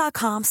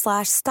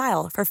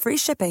quince.com/style for free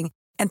shipping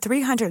and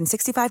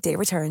 365-day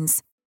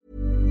returns.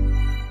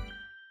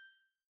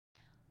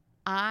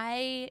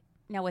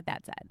 Now, with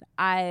that said,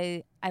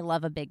 I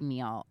love a big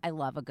meal. I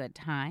love a good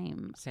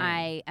time. Same.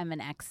 I am an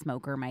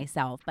ex-smoker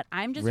myself, but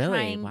I'm just Really?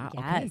 trying. Wow.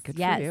 Yes, Okay, good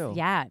for yes, you.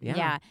 yeah, Yeah.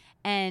 yeah.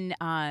 And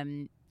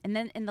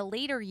then in the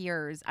later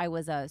years, I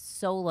was a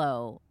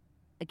solo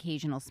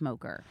occasional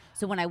smoker.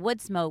 So when I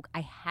would smoke, I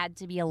had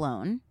to be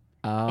alone.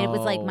 Oh. It was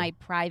like my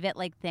private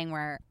thing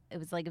where it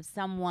was like if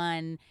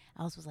someone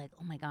else was like,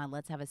 "Oh my God,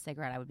 let's have a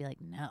cigarette," I would be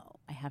like, "No,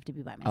 I have to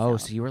be by myself." Oh,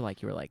 so you were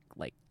like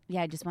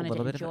yeah, I just wanted to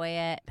little bit of enjoy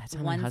it. that's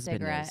how one my husband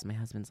cigarette. is. My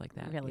husband's like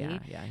that. Really?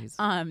 Yeah. He's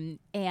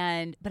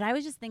But I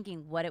was just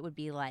thinking what it would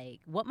be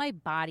like, what my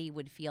body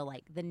would feel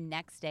like the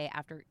next day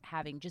after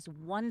having just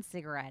one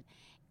cigarette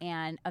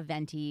and a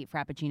venti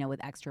frappuccino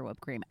with extra whipped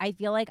cream. I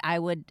feel like I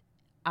would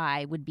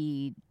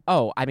be.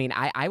 Oh, I mean,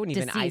 I wouldn't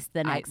even. Deceased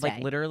the next like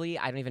day. literally,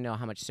 I don't even know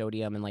how much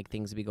sodium and like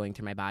things would be going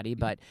through my body.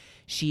 But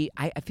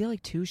I feel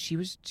like too, she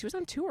was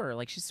on tour,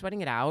 like she's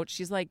sweating it out.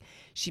 She's like,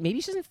 maybe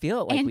she doesn't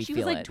feel it like and we she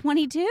feel was like it.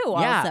 22.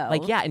 Yeah,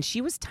 also, and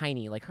she was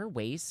tiny, like her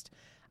waist.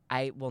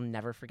 I will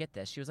never forget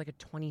this. She was like a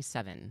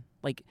 27.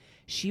 Like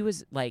she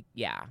was like,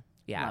 yeah.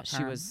 Love She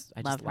her. was.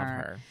 I just love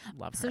her.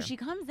 Love her. So she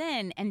comes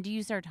in, and do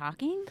you start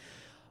talking?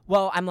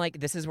 Well, I'm like,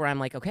 this is where I'm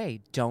like, okay,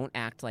 don't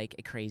act like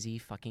a crazy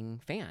fucking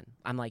fan.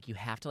 I'm like, you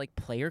have to like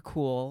play her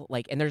cool.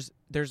 Like, and there's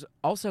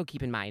also,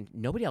 keep in mind,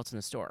 nobody else in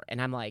the store.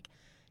 And I'm like,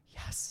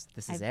 yes,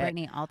 this is I it. have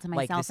Britney all to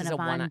Like, myself this in is a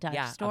Von Dutch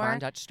a store. Von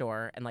Dutch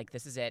store. And like,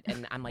 this is it.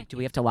 And I'm like, do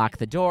we have to lock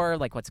the door?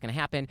 Like, what's going to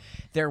happen?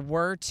 There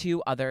were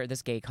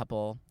this gay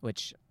couple,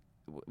 which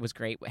was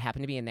great.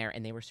 Happened to be in there,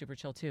 and they were super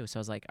chill too. So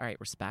I was like, all right,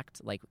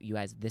 respect. Like, you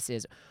guys,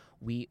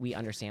 we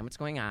understand what's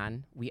going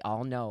on. We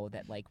all know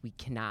that, like, we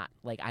cannot,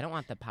 like, I don't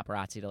want the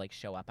paparazzi to, like,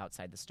 show up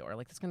outside the store.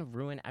 Like, that's going to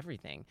ruin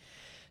everything.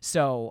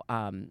 So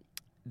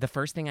the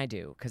first thing I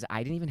do, because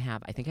I didn't even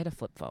have, I think I had a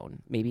flip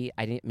phone. Maybe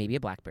a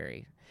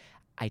BlackBerry.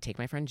 I take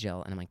my friend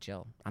Jill, and I'm like,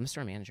 Jill, I'm the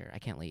store manager. I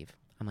can't leave.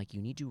 I'm like,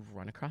 you need to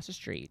run across the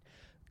street,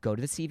 go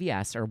to the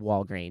CVS or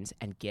Walgreens,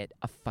 and get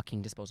a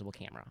fucking disposable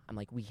camera. I'm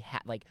like,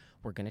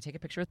 we're going to take a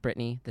picture with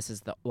Britney. This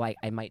is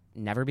I might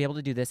never be able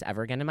to do this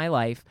ever again in my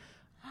life.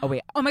 Oh,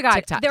 wait. Oh, my God.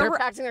 TikTok. They're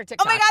practicing their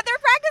TikTok. Oh, my God. They're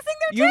practicing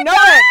their TikTok. You know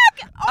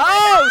it.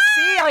 Oh,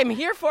 see, I'm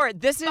here for it.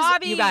 This is,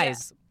 Bobby. You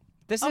guys,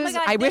 this is,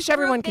 God, I wish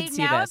everyone could see this.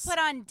 They now this. put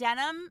on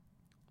denim.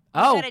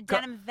 Oh, got a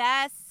denim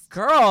vest.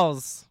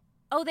 Girls.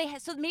 Oh,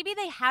 so maybe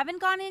they haven't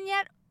gone in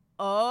yet?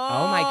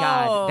 Oh my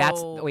God.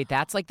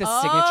 That's like the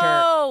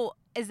signature. Oh,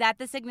 is that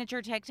the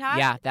signature TikTok?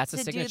 Yeah, that's the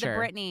to signature. Do the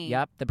Britney.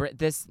 Yep, Give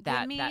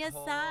me that a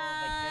whole, sign.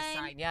 like, this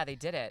sign. Yeah, they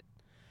did it.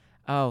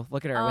 Oh,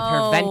 look at her with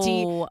her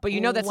venti. But you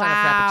know that's not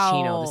a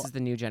frappuccino. This is the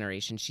new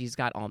generation. She's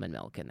got almond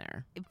milk in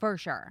there. For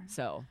sure.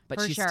 So,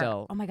 but For she's sure.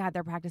 still. Oh my God,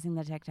 they're practicing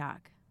the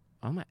TikTok.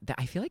 Oh my!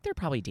 I feel like they're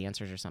probably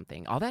dancers or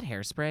something. All that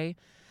hairspray,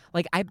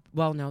 like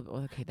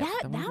okay.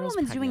 That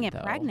woman's doing it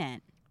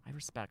pregnant. I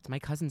respect. My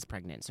cousin's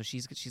pregnant, so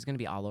she's gonna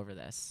be all over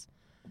this.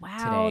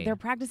 Wow, today. they're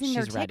practicing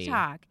their She's ready.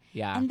 TikTok.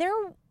 Yeah, and they're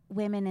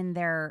women in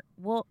their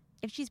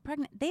if she's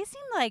pregnant, they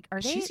seem like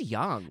She's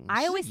young.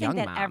 I always think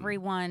that mom.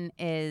 Everyone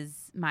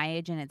is my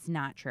age, and it's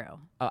not true.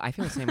 Oh, I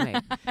feel the same way,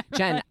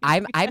 Jen.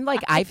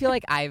 I feel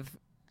like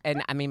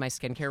and I mean my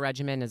skincare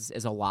regimen is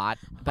a lot,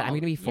 but I'm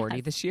gonna be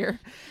 40 this year.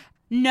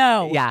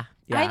 No. Yeah.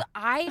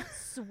 I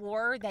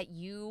swore that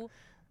you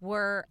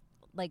were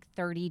like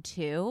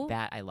 32.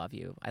 That I love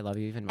you. I love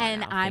you even more. And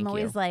now. I'm Thank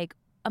always you. like,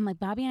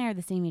 Bobby and I are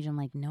the same age. I'm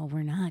like, no,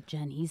 we're not,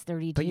 Jen. He's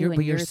 32 but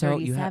and you're so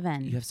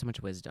 37. you have so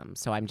much wisdom.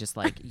 So I'm just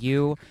like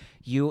you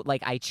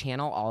like I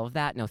channel all of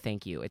that. No,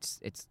 thank you. It's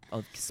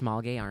a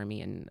small gay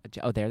army and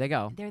there they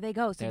go. There they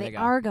go. So they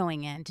are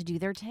going in to do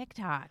their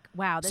TikTok.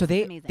 Wow, this so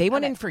is amazing. they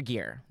went in for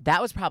gear.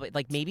 That was probably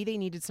like maybe they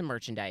needed some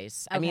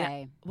merchandise. Okay. I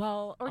mean,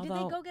 well, or did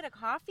they go get a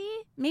coffee?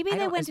 Maybe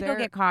they went to go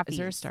get coffee. Is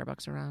there a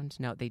Starbucks around?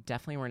 No, they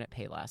definitely weren't at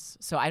Payless.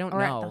 So I don't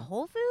or know. At the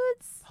Whole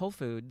Foods? Whole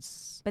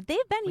Foods. But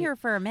they've been here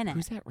for a minute.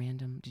 Who's that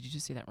random? Did you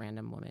just see that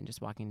random woman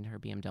just walking in her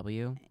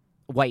BMW?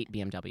 White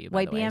BMW,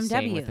 by White the way,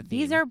 BMW.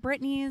 These are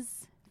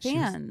Britney's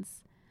fans.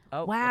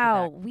 Oh,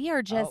 wow. We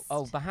are just...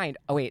 behind.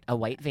 Oh, wait. A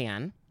white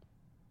van.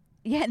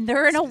 Yeah, and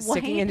they're in a white...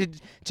 Sticking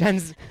into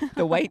Jen's,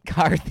 the white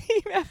car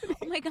theme.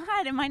 Oh, my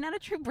God. Am I not a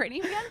true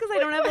Britney fan because I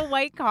don't have a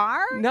white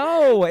car?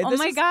 No. Oh,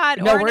 my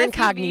God. No, or we're an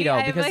incognito.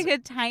 SUV. Because I have like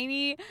a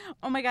tiny...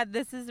 Oh, my God.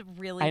 This is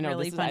really,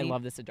 really funny. I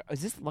love this.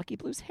 Is this Lucky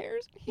Blue's hair?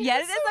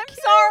 Yes, it is. I'm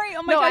sorry.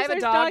 Oh, my gosh. I have a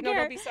dog. Hair. No,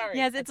 don't be sorry.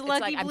 Yes, it's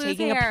Lucky like Blue's I'm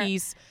taking hair.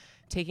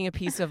 taking a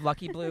piece of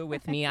Lucky Blue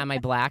with me on my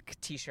black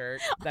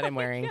T-shirt that I'm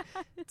wearing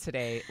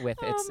today with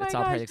it's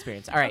all part of the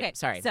experience. All right, okay,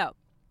 sorry. So,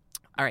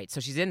 all right, so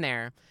she's in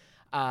there,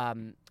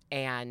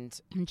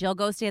 and Jill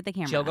goes to get the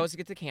camera. Jill goes to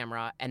get the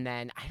camera, and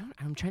then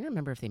I'm trying to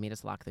remember if they made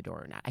us lock the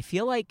door or not. I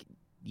feel like,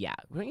 yeah,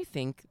 don't you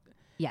think?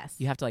 Yes.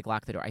 You have to like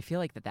lock the door. I feel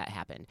like that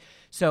happened.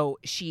 So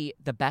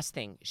the best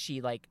thing,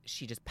 she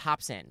just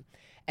pops in,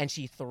 and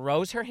she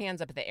throws her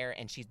hands up in the air,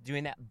 and she's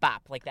doing that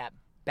bop, like that.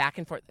 Back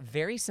and forth,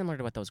 very similar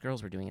to what those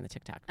girls were doing in the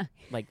TikTok.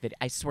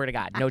 I swear to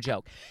God, no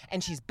joke.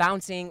 And she's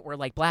bouncing, we're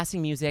like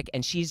blasting music,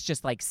 and she's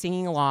just like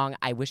singing along.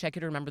 I wish I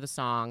could remember the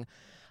song.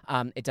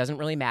 It doesn't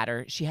really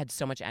matter. She had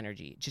so much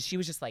energy. She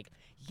was just like,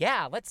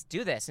 yeah, let's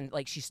do this. And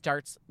like she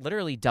starts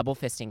literally double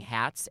fisting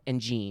hats and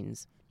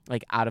jeans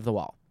like out of the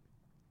wall.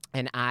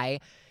 And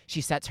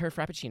she sets her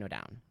Frappuccino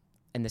down.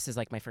 And this is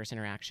like my first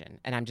interaction.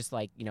 And I'm just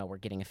like, we're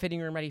getting a fitting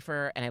room ready for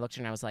her. And I looked at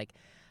her and I was like,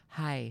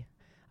 hi,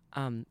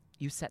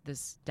 you set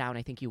this down.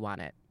 I think you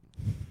want it.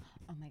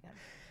 Oh, my God.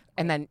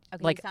 And then,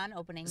 okay, like,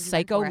 opening.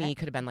 psycho me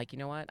could have been like, you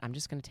know what? I'm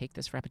just going to take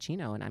this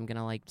Frappuccino and I'm going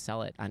to, like,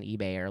 sell it on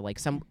eBay or, like,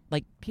 some,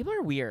 like, people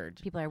are weird.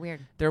 People are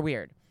weird. They're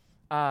weird.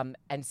 And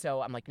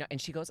so I'm like, no.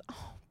 And she goes,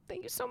 oh,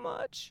 thank you so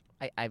much.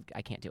 I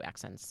can't do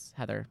accents,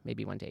 Heather.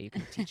 Maybe one day you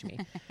can teach me.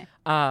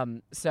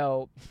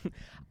 So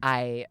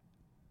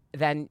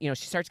then,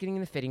 she starts getting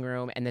in the fitting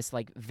room and this,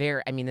 like,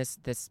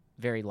 this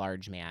very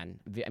large man,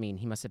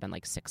 he must have been,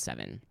 like,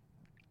 6'7",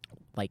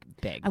 like,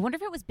 big. I wonder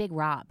if it was Big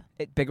Rob.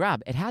 Big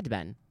Rob. It had to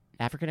been.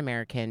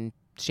 African-American,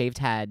 shaved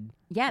head.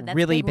 Yeah, that's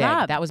really big.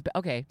 Rob. That was,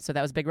 okay, so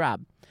that was Big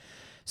Rob.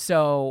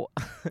 So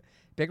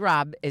Big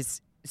Rob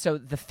so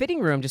the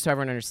fitting room, just so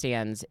everyone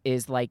understands,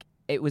 is like,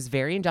 it was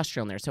very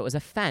industrial in there. So it was a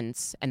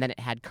fence, and then it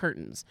had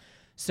curtains.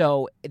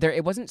 So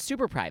it wasn't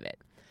super private.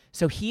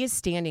 So he is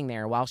standing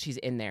there while she's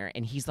in there,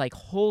 and he's like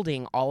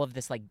holding all of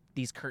this, like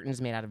these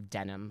curtains made out of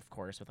denim, of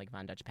course, with like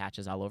Von Dutch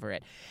patches all over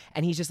it.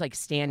 And he's just like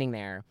standing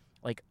there,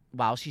 like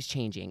while she's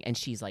changing, and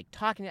she's like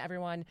talking to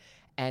everyone.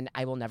 And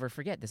I will never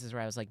forget, this is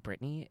where I was like,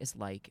 Britney is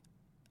like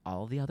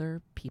all the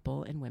other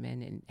people and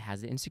women and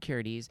has the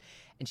insecurities.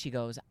 And she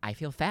goes, I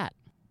feel fat.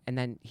 And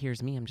then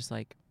here's me, I'm just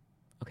like,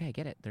 okay, I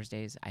get it. There's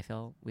days I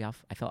feel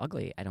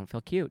ugly. I don't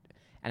feel cute.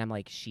 And I'm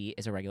like, she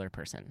is a regular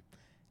person,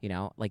 you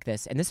know, like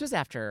this. And this was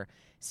after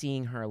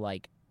seeing her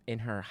like in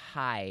her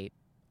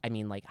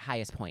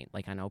highest point,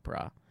 like on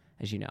Oprah,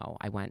 as you know.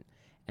 I went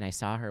and I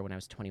saw her when I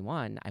was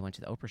 21. I went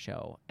to the Oprah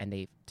show and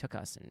they took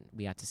us and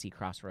we got to see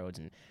Crossroads,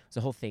 and it was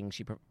the whole thing.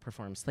 She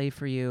performed Slave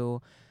for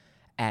You,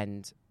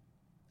 and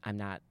I'm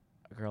Not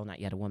a Girl, Not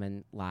Yet a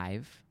Woman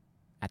live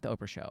at the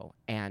Oprah show.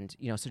 And,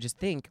 you know, so just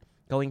think,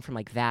 going from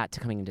like that to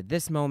coming into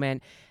this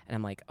moment, and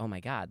I'm like, oh my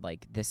God,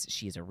 like this,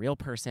 she's a real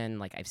person.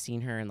 Like I've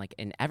seen her and like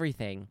in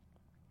everything,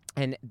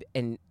 and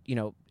you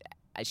know,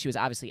 she was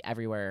obviously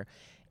everywhere,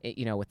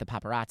 you know, with the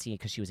paparazzi,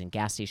 because she was in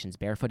gas stations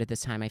barefoot at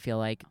this time. I feel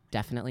like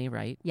definitely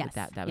right. Yes,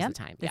 that was the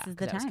time. This is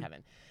the time. That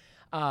was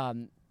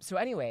Kevin. So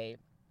anyway,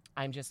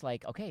 I'm just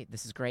like, okay,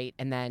 this is great.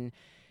 And then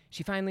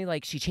she finally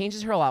she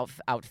changes her whole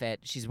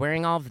outfit. She's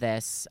wearing all of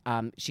this.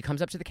 She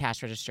comes up to the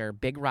cash register.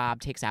 Big Rob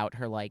takes out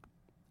her like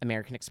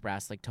American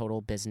Express, like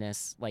total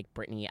business, like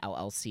Britney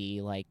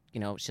LLC, like, you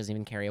know, she doesn't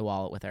even carry a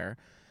wallet with her,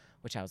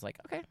 which I was like,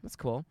 okay, that's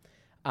cool.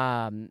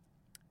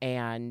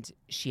 And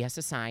she has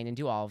to sign and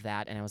do all of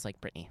that. And I was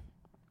like, Britney,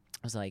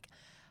 I was like,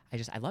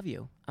 I love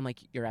you. I'm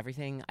like, you're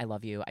everything. I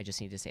love you. I just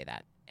need to say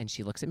that. And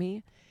she looks at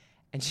me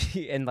and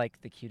she, in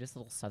like the cutest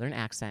little Southern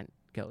accent,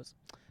 goes,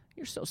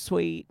 you're so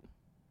sweet.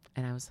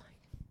 And I was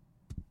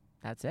like,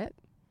 that's it.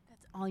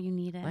 That's all you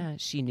needed. Yeah,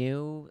 she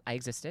knew I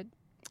existed.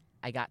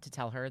 I got to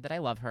tell her that I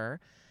love her.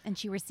 And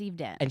she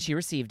received it.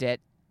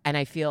 And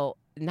I feel,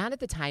 not at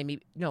the time,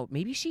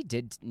 maybe she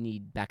did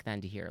need back then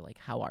to hear, like,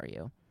 how are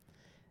you?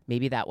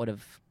 Maybe that would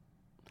have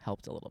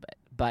helped a little bit.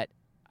 But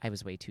I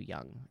was way too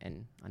young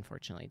and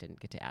unfortunately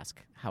didn't get to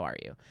ask, how are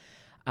you?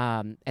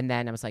 And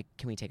then I was like,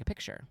 can we take a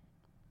picture?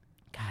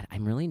 God,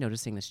 I'm really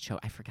noticing this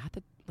choke. I forgot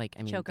the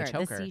choker.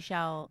 The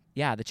seashell.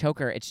 Yeah, the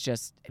choker. It's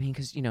just, I mean,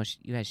 because, you know,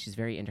 she's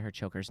very into her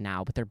chokers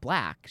now, but they're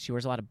black. She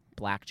wears a lot of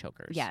black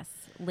chokers. Yes,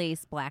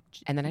 lace black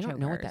And then I don't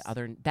know what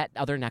that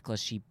other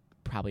necklace she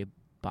probably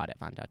bought at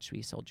Von Dutch.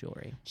 We sold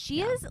jewelry.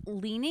 She is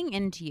leaning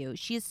into you.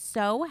 She is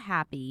so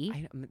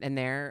happy.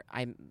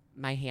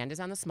 My hand is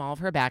on the small of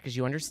her back, as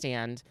you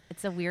understand.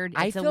 It's a weird.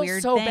 I it's feel a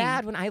weird so thing.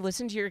 bad when I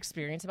listened to your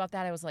experience about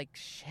that. I was like,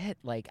 shit.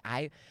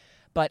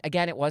 But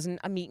again, it wasn't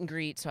a meet and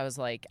greet, so I was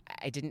like,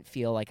 I didn't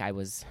feel like I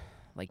was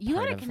like. You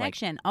had a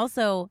connection.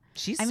 Also,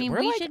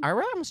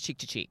 we're almost cheek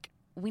to cheek.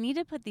 We need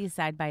to put these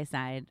side by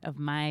side of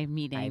my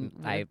meeting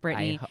with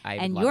Britney I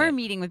and your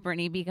meeting with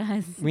Britney,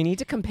 because we need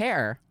to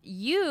compare.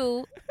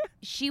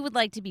 She would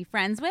like to be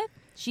friends with.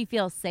 She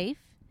feels safe.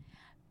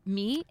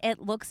 Me,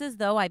 it looks as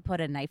though I put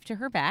a knife to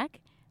her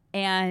back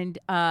and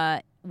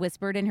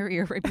whispered in her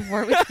ear right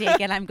before it was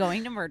taken, I'm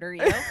going to murder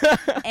you.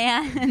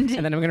 And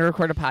then I'm going to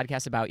record a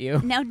podcast about you.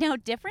 Now,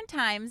 different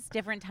times.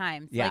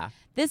 Yeah. Like,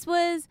 this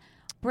was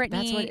Britney.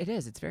 That's what it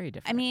is. It's very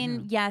different. I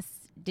mean, yes,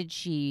 did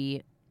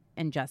she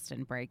and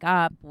Justin break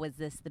up? Was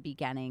this the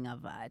beginning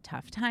of a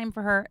tough time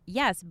for her?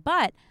 Yes,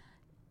 but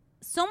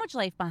so much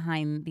life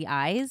behind the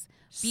eyes.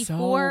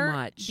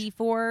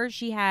 Before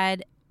she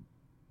had.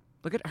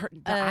 Look at her,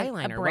 the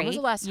eyeliner. When was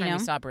the last time you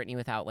saw Britney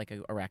without like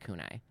a raccoon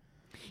eye?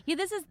 Yeah,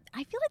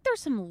 I feel like there's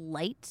some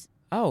light.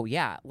 Oh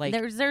yeah, like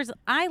there's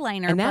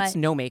eyeliner, and that's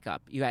no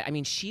makeup. I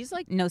mean, she's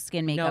like no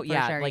skin makeup.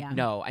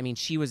 No. I mean,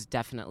 she was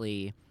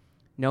definitely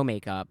no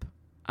makeup.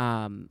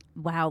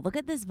 Wow, look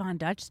at this Von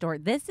Dutch store.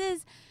 This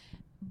is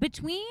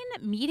between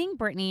meeting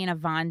Britney in a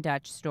Von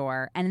Dutch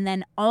store and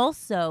then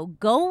also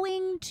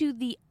going to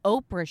the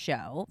Oprah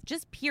show.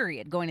 Just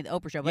period, going to the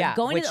Oprah show. But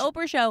going to the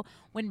Oprah show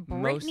when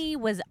Britney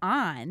was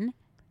on.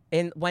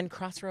 And when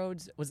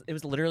Crossroads it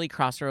was literally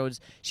Crossroads.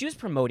 She was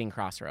promoting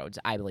Crossroads,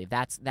 I believe.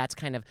 That's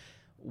kind of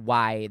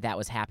why that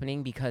was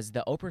happening, because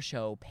the Oprah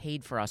show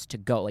paid for us to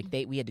go. Like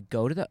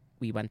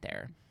we went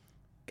there,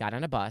 got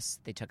on a bus,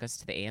 they took us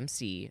to the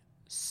AMC,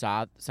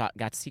 got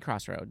to see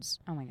Crossroads.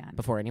 Oh my God.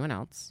 Before anyone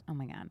else. Oh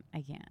my God,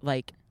 I can't.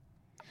 Like,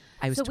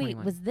 I was 21.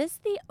 Wait, was this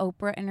the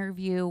Oprah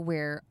interview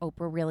where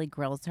Oprah really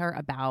grills her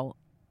about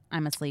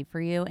I'm a Slave for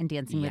You and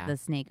Dancing with the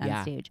Snake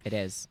on stage? It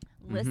is.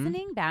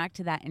 Listening back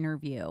to that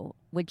interview,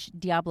 which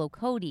Diablo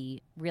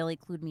Cody really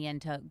clued me in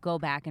to go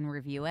back and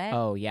review it.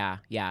 Oh, yeah.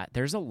 Yeah.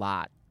 There's a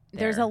lot.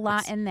 There's a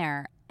lot in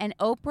there. And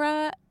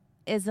Oprah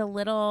is a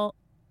little,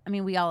 I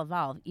mean, we all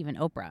evolve, even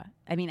Oprah.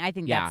 I mean, I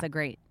think that's a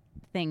great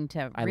thing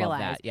to realize. I love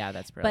that. Yeah,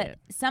 that's brilliant.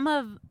 But some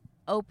of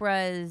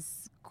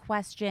Oprah's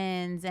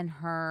questions and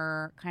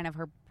her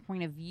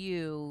point of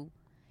view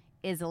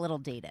is a little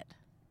dated.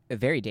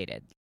 Very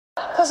dated.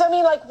 Because, I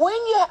mean, like, when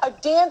you are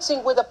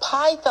dancing with a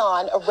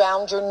python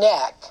around your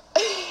neck,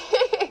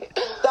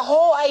 the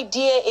whole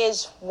idea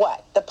is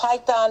what? The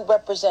python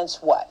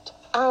represents what?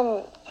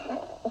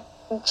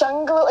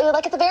 Jungle,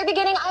 like at the very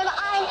beginning,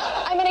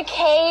 I'm in a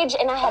cage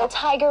and I had a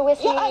tiger with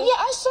me. Yeah,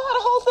 I saw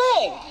the whole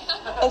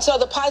thing. And so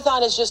the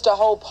python is just a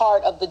whole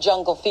part of the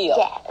jungle feel.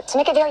 Yeah, to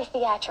make it very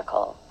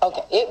theatrical.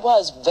 Okay, it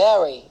was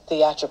very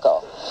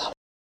theatrical.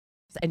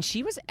 And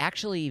she was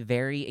actually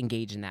very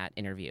engaged in that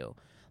interview.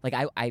 Like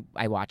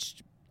I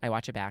watch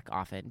it back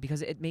often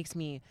because it makes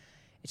me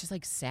it's just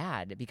like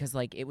sad because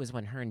like it was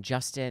when her and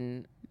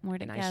Justin We're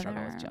and together. I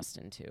struggle with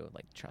Justin too.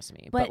 Like trust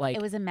me, But like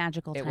it was a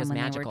magical time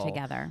when they were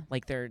together.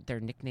 Like their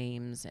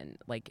nicknames and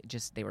like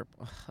just they were.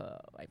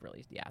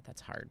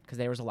 That's hard because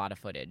there was a lot of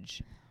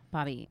footage.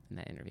 Bobby, in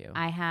that interview,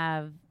 I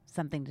have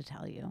something to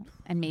tell you,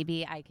 and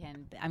maybe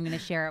I'm going to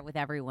share it with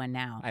everyone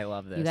now. I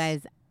love this, you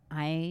guys.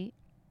 I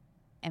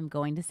am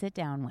going to sit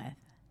down with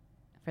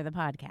for the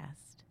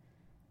podcast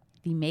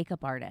the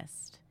makeup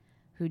artist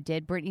who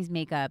did Britney's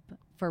makeup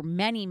for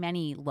many,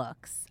 many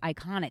looks,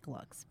 iconic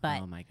looks.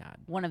 But oh my God,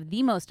 one of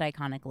the most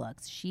iconic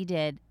looks, she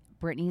did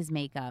Britney's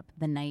makeup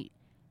the night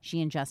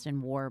she and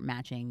Justin wore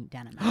matching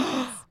denim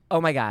outfits.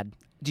 Oh my God,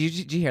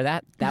 did you hear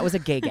that? That was a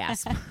gay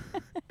gasp.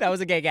 That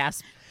was a gay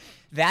gasp.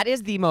 That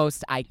is the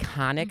most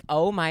iconic.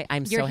 Oh my!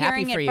 I'm You're so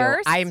happy for you.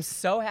 First? I am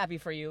so happy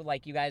for you.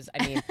 Like you guys.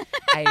 I mean,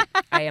 I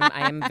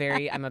am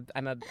very.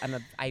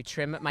 I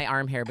trim my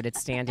arm hair, but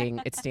it's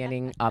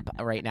standing up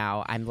right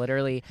now. I'm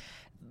literally.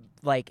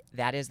 Like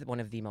that is one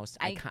of the most.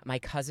 My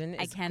cousin.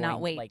 I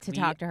cannot wait to we,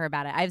 talk to her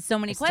about it. I have so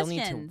many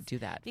questions. Still need to do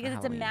that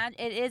because it's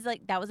It is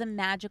like that was a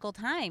magical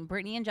time.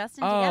 Britney and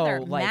Justin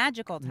together, like,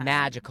 magical time.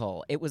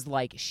 Magical. It was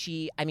like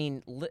I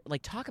mean,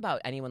 like talk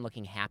about anyone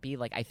looking happy.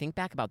 Like I think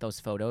back about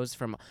those photos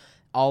from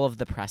all of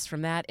the press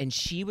from that, and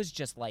she was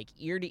just like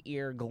ear to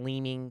ear,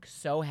 gleaming,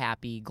 so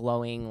happy,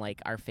 glowing,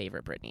 like our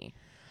favorite Britney.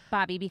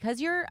 Bobby,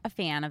 because you're a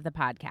fan of the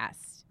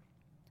podcast,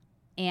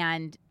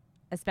 and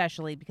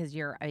especially because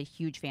you're a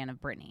huge fan of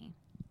Britney,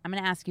 I'm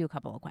going to ask you a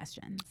couple of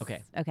questions.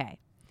 Okay.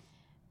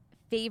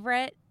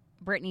 Favorite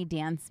Britney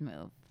dance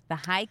move, the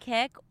high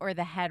kick or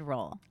the head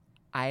roll?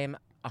 I am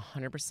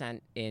 100%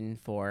 in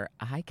for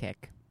a high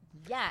kick.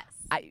 Yes.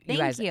 You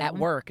guys, at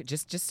work,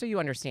 just so you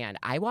understand,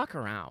 I walk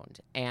around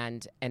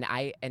and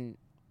I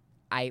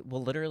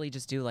will literally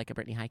just do like a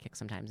Britney high kick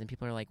sometimes, and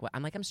people are like, "What?"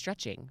 I'm like, "I'm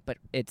stretching," but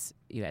it's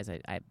you guys.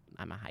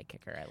 I'm a high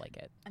kicker. I like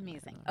it.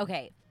 Amazing.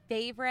 Okay,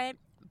 favorite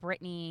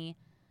Britney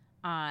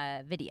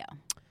video.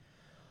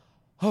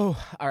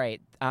 Oh, all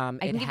right. I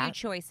can give you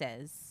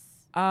choices.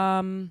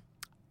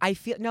 I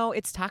feel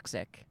it's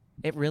toxic.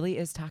 It really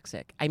is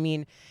toxic. I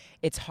mean,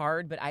 it's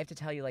hard, but I have to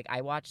tell you, like,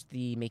 I watched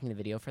making the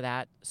video for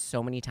that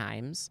so many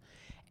times.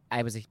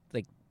 I was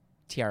like,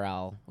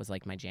 TRL was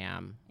like my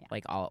jam,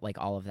 like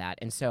all of that,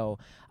 and so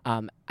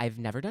I've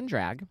never done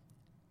drag.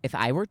 If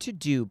I were to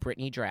do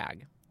Britney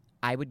drag,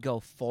 I would go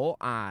full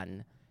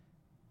on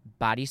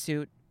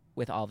bodysuit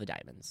with all the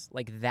diamonds.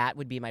 Like that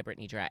would be my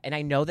Britney drag. And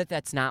I know that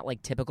that's not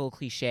like typical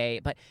cliche,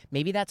 but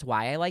maybe that's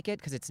why I like it,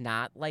 because it's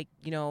not like,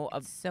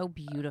 it's so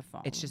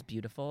beautiful. It's just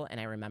beautiful, and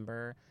I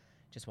remember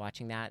just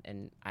watching that,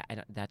 and I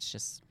don't, that's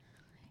just.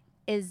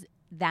 Is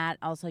that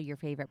also your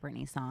favorite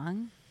Britney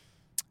song?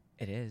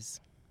 It is.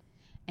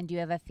 And do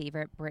you have a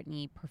favorite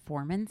Britney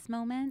performance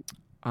moment?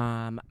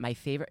 My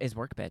favorite is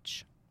Work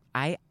Bitch.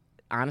 I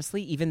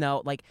honestly, even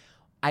though like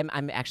I'm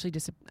actually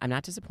I'm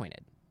not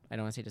disappointed. I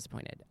don't want to say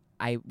disappointed.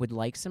 I would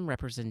like some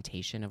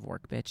representation of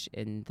Work Bitch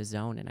in the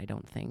zone, and I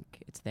don't think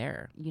it's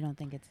there. You don't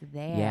think it's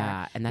there?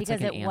 Yeah, and that's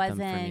because like an anthem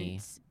wasn't for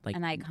me. Like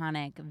an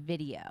iconic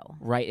video.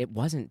 Right, it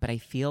wasn't, but I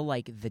feel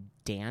like the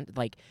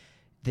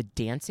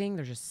dancing,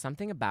 there's just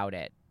something about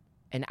it.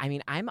 And I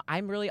mean,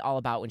 I'm really all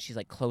about when she's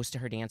like close to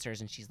her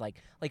dancers and she's like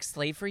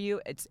Slave for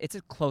You. It's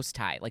a close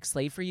tie. Like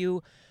Slave for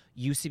You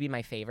used to be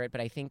my favorite,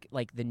 but I think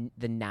like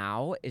the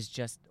now is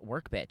just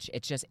Work Bitch.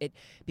 It's just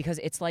because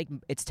it's like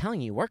it's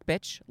telling you work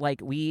bitch.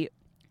 Like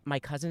my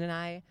cousin and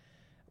I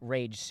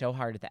raged so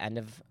hard at the end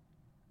of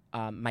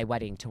my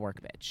wedding to Work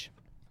Bitch.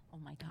 Oh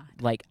my God.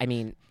 Like, I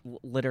mean,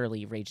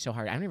 literally raged so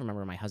hard. I don't even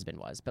remember where my husband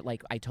was, but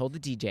like I told the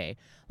DJ,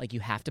 like,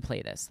 you have to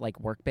play this. Like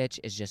Work Bitch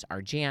is just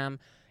our jam.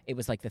 It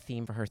was like the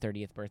theme for her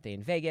 30th birthday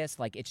in Vegas.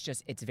 Like,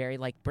 it's very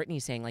like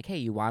Britney saying like, hey,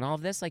 you want all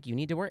of this? Like, you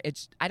need to work.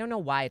 I don't know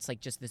why it's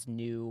like just this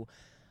new,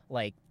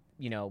 like,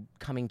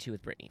 coming to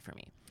with Britney for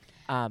me.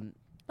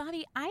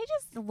 Bobby, I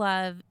just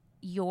love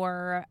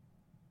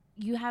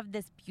you have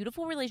this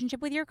beautiful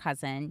relationship with your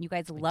cousin. You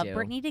guys love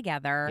Britney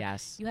together.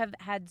 Yes. You have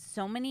had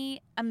so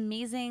many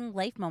amazing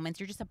life moments.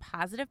 You're just a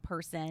positive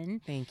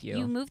person. Thank you.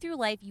 You move through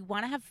life. You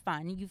want to have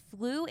fun. You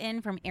flew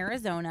in from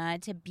Arizona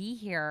to be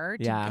here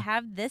to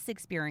have this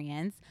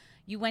experience.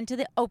 You went to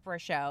the Oprah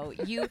show.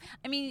 You're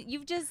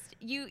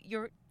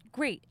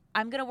great.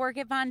 I'm going to work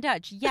at Von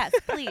Dutch. Yes,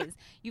 please.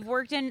 You've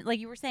worked in,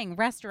 like you were saying,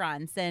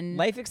 restaurants and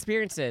life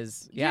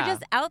experiences. Yeah. You're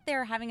just out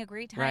there having a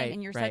great time, right,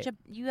 and you're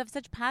you have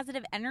such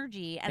positive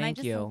energy, and Thank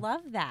I just you.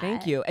 love that.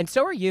 Thank you. And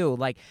so are you.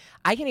 Like,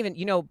 I can't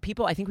even,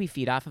 people, I think we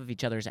feed off of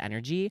each other's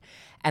energy,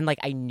 and like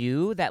I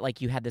knew that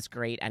like you had this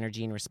great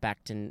energy and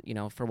respect, and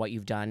for what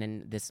you've done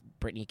in this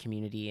Britney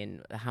community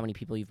and how many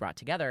people you've brought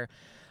together.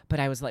 But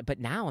I was like, but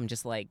now I'm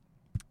just like,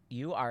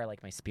 you are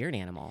like my spirit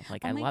animal.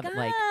 Like, I love it.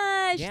 Like,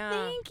 yeah.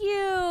 Thank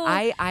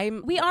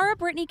you. We are a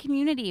Britney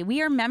community.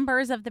 We are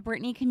members of the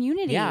Britney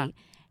community. Yeah.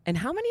 And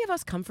how many of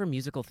us come from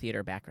musical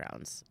theater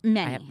backgrounds?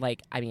 Many.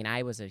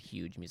 I was a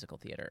huge musical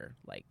theater.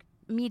 Like,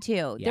 me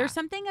too. Yeah. There's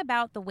something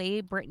about the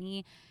way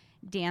Britney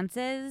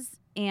dances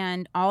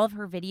and all of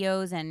her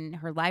videos and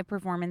her live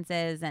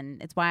performances,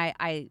 and it's why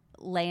I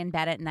lay in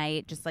bed at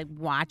night just like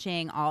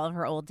watching all of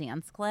her old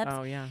dance clips.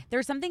 Oh yeah.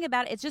 There's something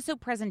about it. It's just so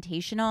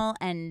presentational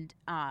and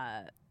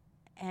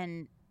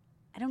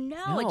I don't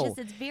know. No.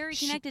 It's very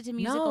connected to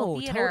musical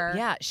theater.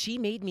 Yeah, she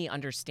made me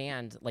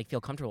understand, like, feel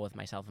comfortable with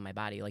myself and my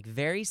body. Like,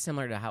 very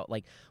similar to how,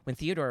 like, when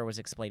Theodore was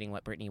explaining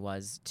what Britney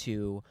was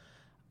to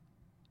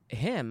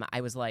him,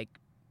 I was like,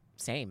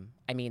 same.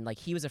 I mean, like,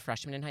 he was a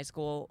freshman in high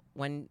school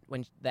when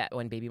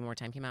Baby One More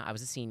Time came out. I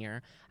was a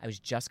senior. I was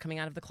just coming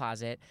out of the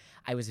closet.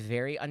 I was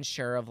very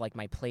unsure of, like,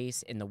 my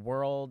place in the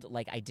world.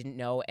 Like, I didn't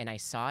know, and I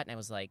saw it, and I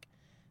was like,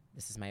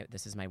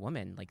 this is my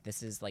woman. Like,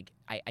 this is, like,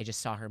 I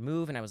just saw her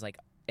move, and I was like,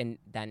 and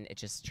then it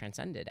just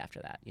transcended after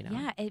that, you know?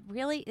 Yeah, it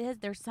really is.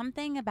 There's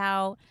something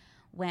about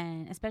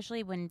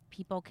especially when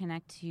people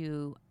connect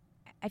to,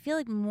 I feel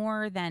like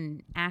more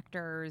than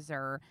actors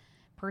or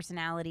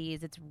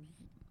personalities, it's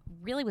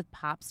really with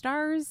pop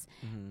stars.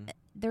 Mm-hmm.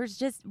 There's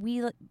just,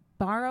 we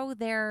borrow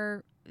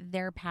their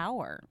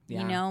power,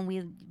 you know, and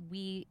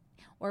we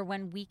or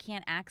when we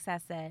can't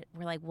access it,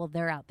 we're like, well,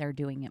 they're out there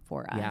doing it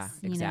for us. Yeah,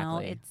 you know,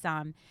 it's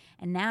and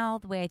now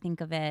the way I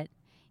think of it,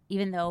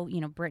 even though,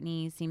 you know,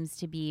 Britney seems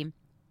to be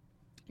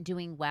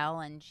doing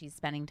well and she's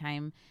spending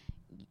time,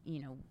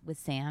 you know, with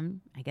Sam.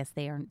 I guess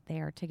they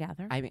are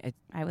together. I mean,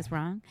 I was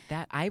wrong.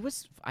 That I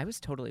was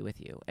totally with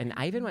you, and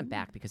I even went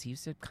back because he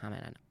used to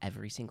comment on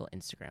every single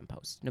Instagram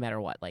post, no matter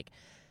what. Like,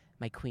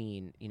 my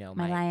queen, you know,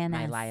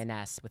 my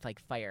lioness with like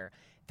fire.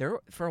 There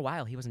for a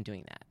while he wasn't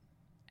doing that,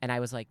 and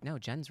I was like, no,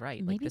 Jen's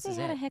right. Maybe like, this they is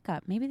had it. a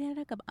hiccup. Maybe they had a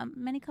hiccup.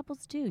 Many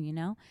couples do, you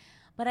know.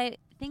 But I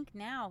think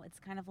now it's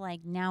kind of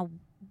like, now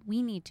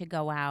we need to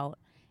go out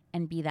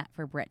and be that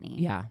for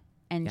Britney. Yeah.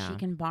 And she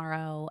can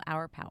borrow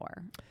our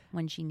power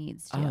when she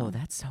needs to. Oh,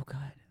 that's so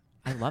good.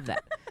 I love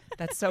that.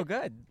 That's so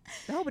good.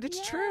 No, but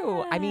it's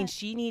true. I mean,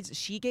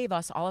 she gave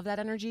us all of that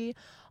energy.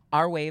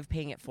 Our way of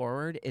paying it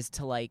forward is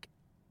to, like,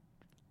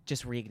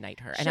 just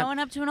reignite her. Showing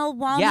up to an old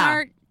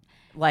Walmart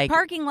like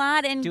parking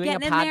lot and doing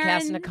getting a in there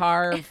podcast in a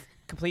car of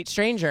complete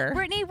stranger.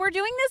 Britney, we're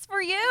doing this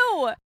for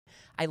you.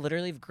 I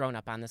literally have grown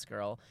up on this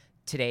girl.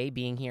 Today,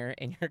 being here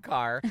in your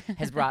car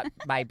has brought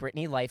my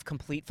Britney life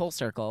complete full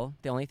circle.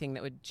 The only thing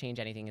that would change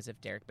anything is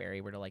if Derek Barry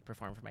were to, like,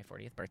 perform for my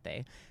 40th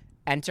birthday.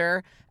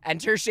 Enter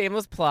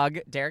shameless plug,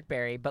 Derek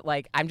Barry. But,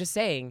 like, I'm just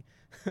saying,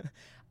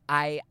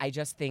 I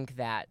just think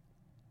that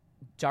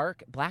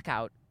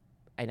Blackout,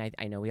 and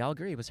I know we all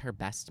agree, was her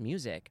best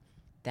music.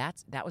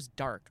 That was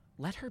dark.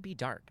 Let her be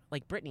dark.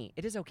 Like, Britney,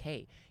 it is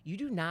okay. You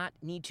do not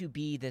need to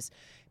be this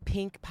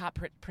pink pop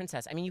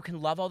princess. I mean, you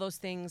can love all those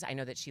things. I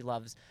know that she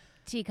loves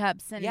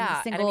teacups and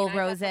single and I mean,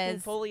 roses. I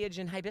have foliage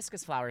and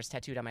hibiscus flowers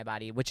tattooed on my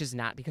body, which is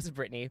not because of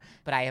Britney,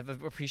 but I have an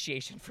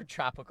appreciation for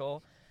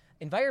tropical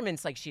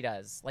environments like she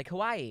does, like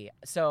Hawaii.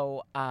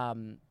 So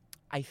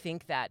I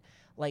think that,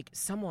 like,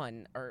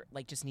 someone or,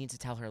 like, just needs to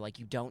tell her, like,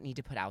 you don't need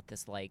to put out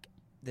this, like,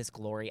 this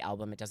glory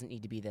album. It doesn't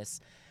need to be this,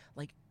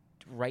 like,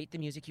 write the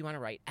music you want to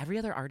write. Every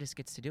other artist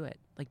gets to do it.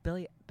 Like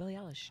Billie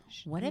Eilish.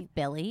 What if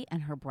Billie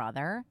and her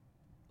brother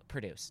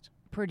produced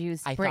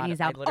Britney's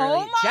album?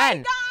 Oh my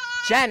God!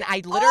 Jen,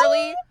 I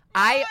literally,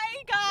 my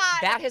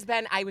God! That has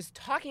been, I was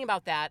talking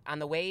about that on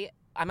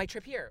my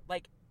trip here.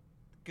 Like,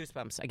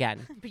 goosebumps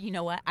again. But you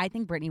know what? I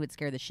think Britney would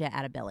scare the shit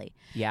out of Billie.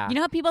 Yeah. You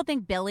know how people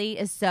think Billie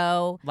is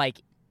so...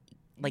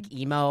 Like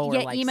emo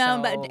or like emo,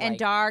 so, but like, and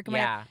dark. And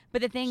yeah.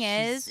 But the thing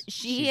is,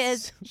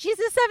 she's a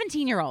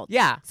 17-year-old.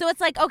 Yeah. So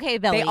it's like, okay,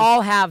 Billie. They all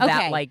have that,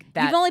 okay, like,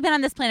 that. You've only been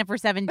on this planet for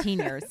 17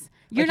 years.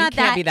 You're not you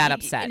can't be that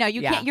upset. No,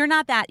 you can't. You're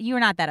not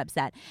that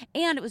upset.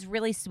 And it was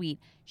really sweet.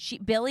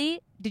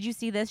 Billie, did you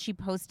see this? She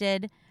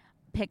posted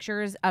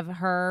pictures of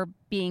her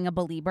being a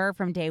believer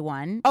from day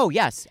one. Oh,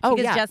 yes. Oh,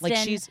 because yeah.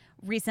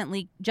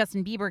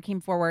 Justin Bieber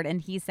came forward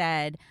and he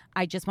said,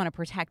 I just want to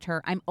protect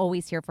her. I'm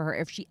always here for her.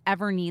 If she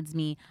ever needs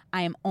me,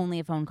 I am only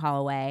a phone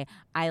call away.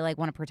 I, like,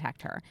 want to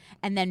protect her.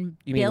 And then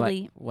you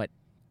Billie. Mean what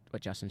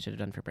Justin should have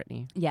done for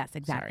Britney? Yes,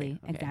 exactly. Sorry.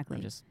 Okay, exactly.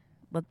 I'm just,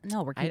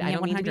 no, we're keeping I it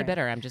don't 100. mean to be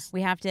bitter. I'm just.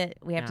 We have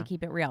to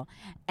keep it real.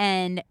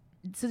 And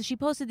so she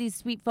posted these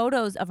sweet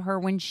photos of her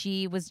when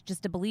she was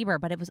just a believer,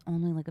 but it was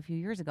only like a few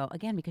years ago.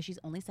 Again, because she's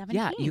only 17.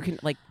 Yeah, you can,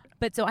 like.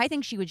 But so I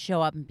think she would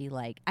show up and be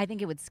like, I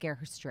think it would scare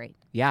her straight.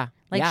 Yeah.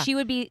 Like, yeah. she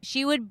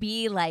would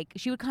be like,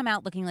 she would come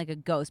out looking like a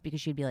ghost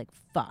because she'd be like,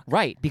 fuck.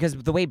 Right, because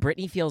the way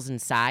Britney feels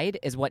inside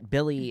is what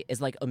Billie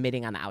is, like,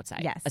 emitting on the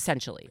outside. Yes.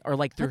 Essentially. Or,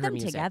 like, through Put her them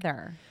music.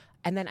 together.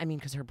 And then, I mean,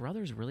 because her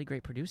brother's a really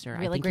great producer.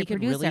 Really I think great he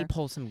could producer. really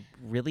pull some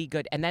really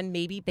good, and then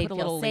maybe They put a feel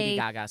little Lady safe.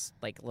 Gaga,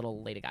 like,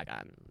 little Lady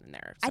Gaga in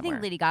there somewhere. I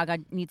think Lady Gaga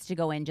needs to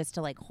go in just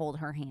to, like, hold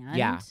her hand.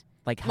 Yeah.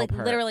 Like, help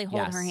her. Literally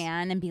hold Yes. her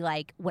hand and be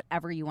like,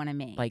 whatever you want to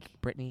make. Like,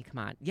 Britney, come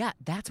on. Yeah,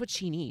 that's what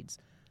she needs.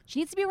 She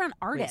needs to be around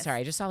artists. Wait,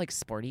 sorry, I just saw, like,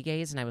 sporty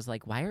gays, and I was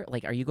like,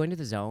 are you going to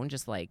the Zone?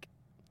 Just, like,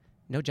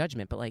 no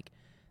judgment, but, like,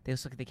 they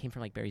look like they came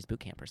from, like, Barry's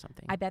boot camp or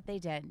something. I bet they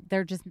did.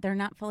 They're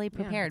not fully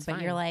prepared, it's but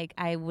fine. you're like,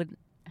 I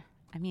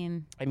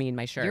mean,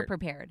 my shirt. You're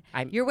prepared.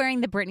 You're wearing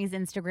the Britney's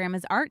Instagram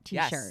as art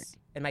T-shirt. Yes.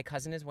 And my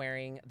cousin is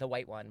wearing the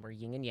white one. We're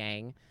yin and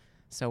yang.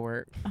 So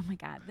we're. Oh my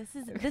God, this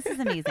is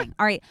amazing.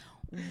 All right,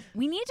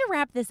 we need to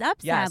wrap this up,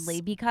 Yes.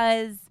 sadly,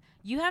 because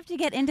you have to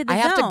get into the zone.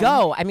 I have to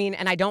go. I mean,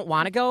 and I don't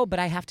want to go, but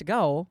I have to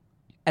go.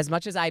 As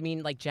much as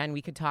like Jen,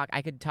 we could talk.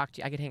 I could talk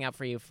to you. I could hang out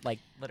for you. Like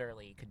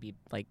literally, could be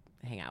like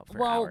hang out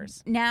for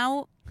hours.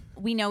 Now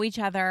we know each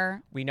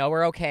other. We know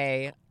we're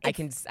okay. I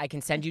can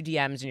send you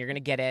DMs and you're gonna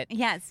get it.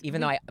 Yes.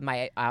 Even though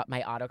my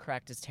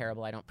autocorrect is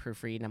terrible, I don't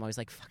proofread, and I'm always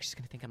like, fuck, she's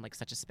gonna think I'm like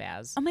such a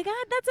spaz. Oh my God,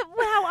 that's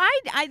how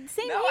I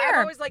same No, here. I'm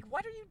always like,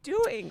 what are you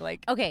doing?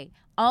 Like, okay.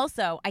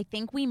 Also, I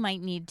think we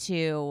might need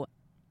to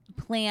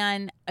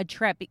plan a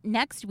trip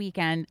next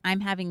weekend.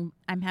 I'm having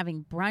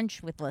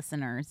brunch with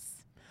listeners.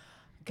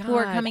 God, who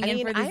are coming in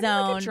for the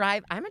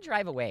zone. I'm a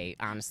drive away,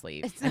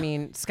 honestly. I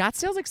mean,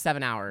 Scottsdale's like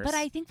 7 hours. But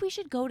I think we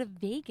should go to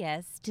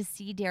Vegas to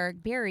see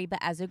Derek Barry, but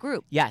as a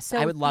group. Yes, so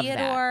I would love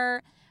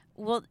Theodore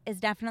is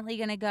definitely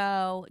going to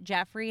go.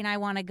 Jeffrey and I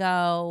want to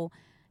go.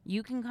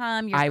 You can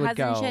come. Your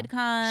cousin should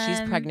come.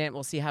 She's pregnant.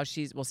 We'll see how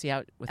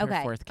with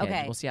her fourth kid.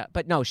 Okay. We'll see how.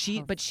 But no,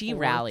 she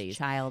rallies.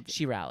 Child.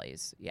 She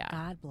rallies. Yeah.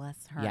 God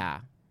bless her.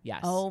 Yeah.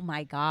 Yes. Oh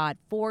my God.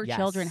 4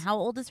 children. How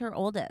old is her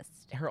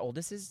oldest? Her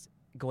oldest is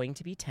going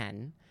to be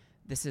 10.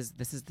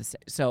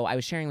 So I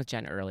was sharing with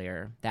Jen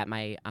earlier that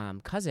my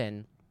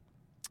cousin,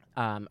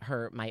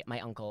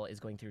 my uncle is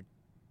going through,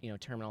 he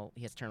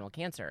has terminal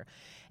cancer,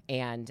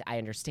 and I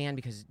understand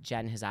because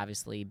Jen has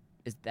obviously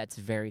that's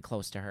very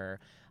close to her,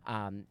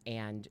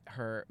 and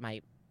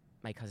my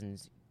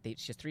cousin's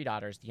she has 3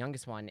 daughters. The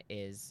youngest one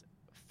is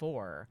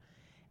 4,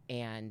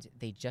 and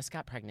they just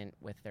got pregnant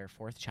with their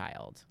 4th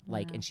child,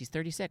 and she's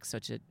 36, so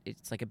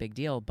it's like a big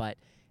deal, but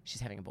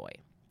she's having a boy,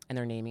 and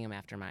they're naming him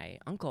after my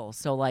uncle,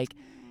 so like.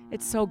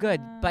 It's so good.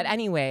 But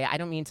anyway, I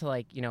don't mean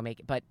to make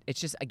it, but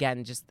it's just,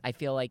 again, I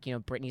feel like,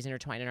 Britney's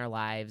intertwined in our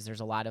lives. There's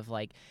a lot of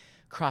like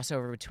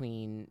crossover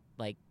between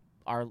like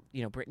our,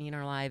 Britney in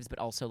our lives, but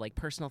also like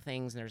personal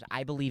things. And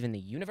I believe in the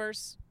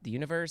universe. The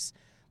universe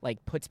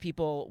like puts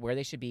people where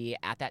they should be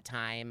at that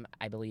time.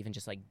 I believe in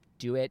just like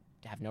do it,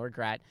 have no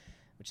regret,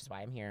 which is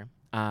why I'm here.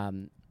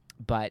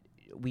 But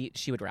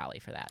she would rally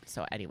for that.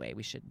 So anyway,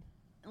 we should.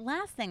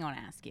 Last thing I want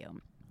to ask you.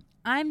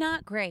 I'm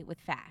not great with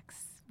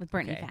facts. With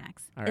Britney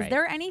facts. All Is right.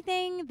 there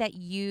anything that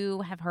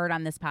you have heard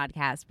on this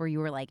podcast where you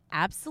were like,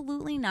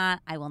 absolutely not,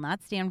 I will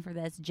not stand for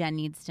this, Jen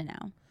needs to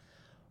know?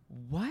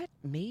 What?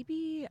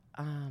 Maybe,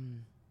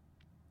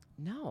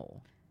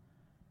 no.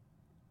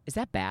 Is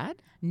that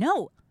bad?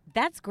 No,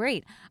 that's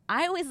great.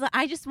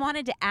 I just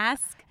wanted to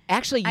ask.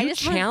 Actually, you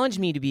challenged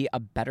me to be a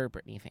better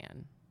Britney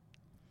fan.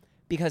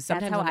 Because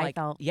sometimes that's how I'm I like,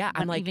 felt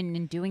I'm like, even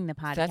in doing the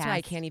podcast. That's why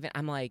I can't even,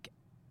 I'm like.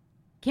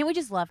 Can't we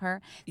just love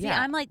her? See,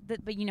 yeah. I'm like,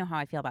 but you know how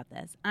I feel about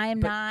this. I am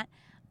not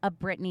a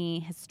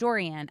Britney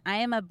historian. I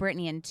am a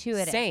Britney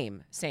intuitive.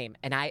 Same.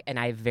 And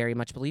I very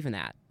much believe in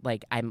that.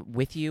 Like, I'm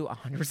with you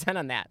 100%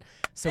 on that.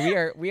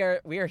 So we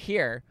are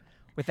here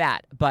with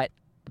that. But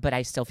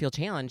I still feel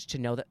challenged to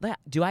know that.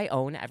 Do I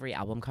own every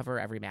album cover,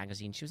 every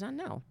magazine she was on?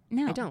 No,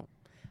 I don't.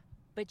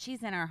 But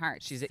she's in our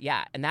hearts.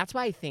 And that's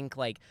why I think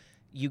like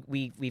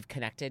we've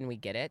connected and we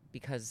get it,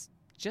 because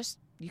just.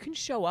 You can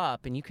show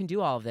up and you can do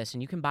all of this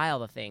and you can buy all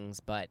the things,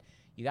 but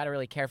you got to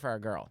really care for our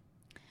girl.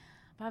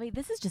 Bobby,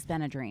 this has just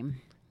been a dream.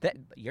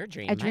 Your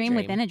dream. A dream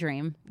within a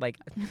dream. Like,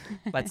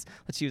 let's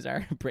use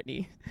our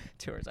Britney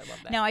tours. I love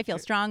that. No, I feel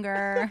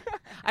stronger.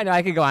 I know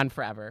I could go on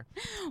forever.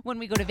 When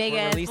we go to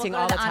Vegas, we're releasing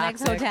all the Onyx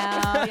toxic.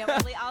 Hotel.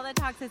 Yeah, we'll all the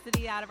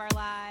toxicity out of our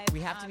lives.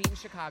 We have to meet in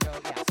Chicago.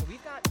 Yeah, so we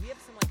have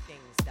some like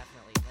things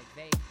definitely like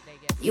Vegas.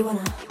 You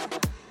wanna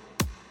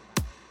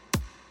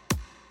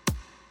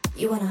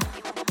You want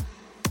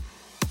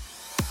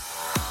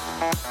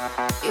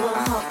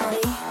a hot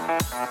body?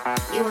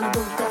 You want a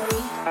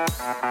Bugatti?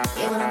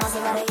 You want a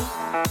Maserati?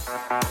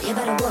 You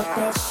better work,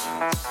 bitch.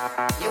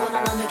 You want a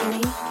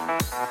Lamborghini?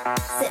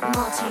 Sip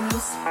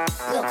martinis,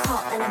 look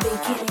hot in a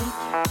bikini.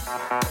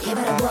 You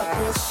better work,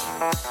 bitch.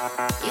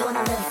 You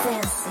wanna live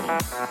fancy,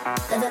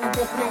 live in a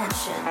big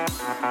mansion,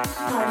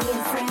 party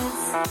in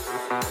France.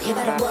 You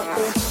better work,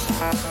 bitch.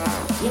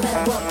 You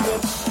better work,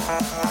 bitch.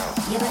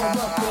 You better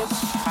work, bitch.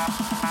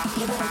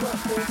 You better work,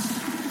 bitch.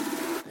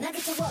 Now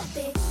get to work,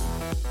 bitch.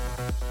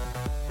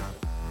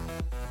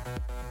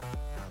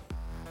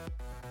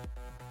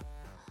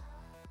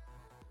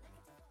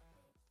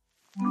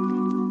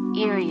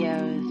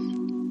 Erios.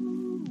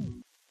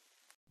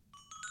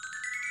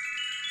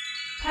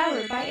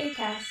 Powered by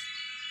Acast.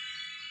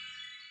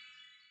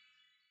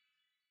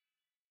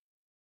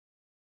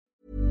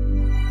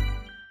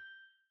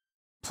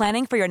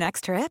 Planning for your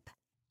next trip?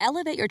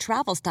 Elevate your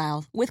travel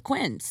style with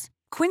Quince.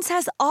 Quince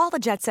has all the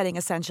jet-setting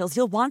essentials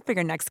you'll want for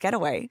your next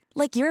getaway,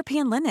 like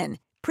European linen,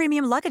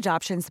 premium luggage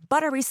options,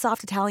 buttery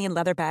soft Italian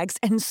leather bags,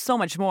 and so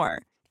much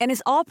more. And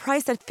is all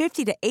priced at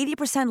 50 to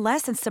 80%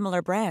 less than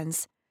similar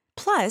brands.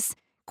 Plus,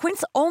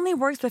 Quince only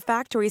works with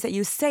factories that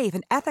use safe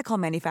and ethical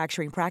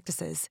manufacturing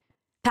practices.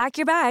 Pack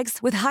your bags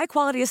with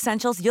high-quality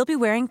essentials you'll be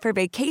wearing for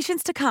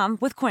vacations to come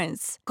with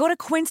Quince. Go to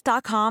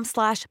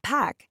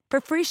quince.com/pack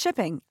for free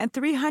shipping and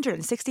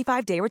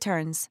 365-day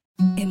returns.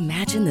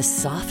 Imagine the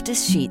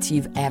softest sheets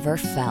you've ever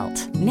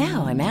felt.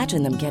 Now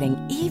imagine them getting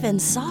even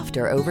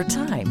softer over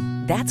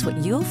time. That's what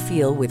you'll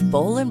feel with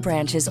Boll &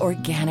 Branch's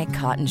organic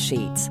cotton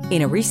sheets.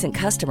 In a recent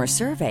customer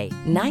survey,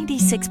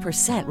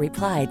 96%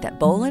 replied that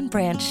Boll &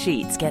 Branch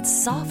sheets get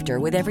softer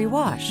with every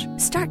wash.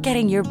 Start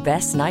getting your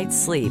best night's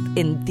sleep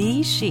in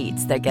these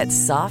sheets that get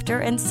softer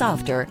and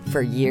softer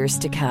for years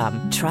to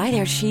come. Try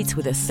their sheets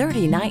with a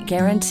 30-night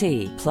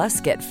guarantee.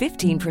 Plus, get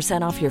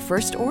 15% off your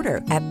first order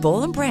at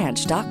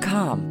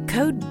bollandbranch.com.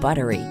 Code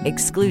BUTTERY.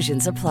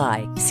 Exclusions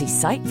apply. See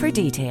site for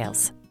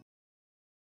details.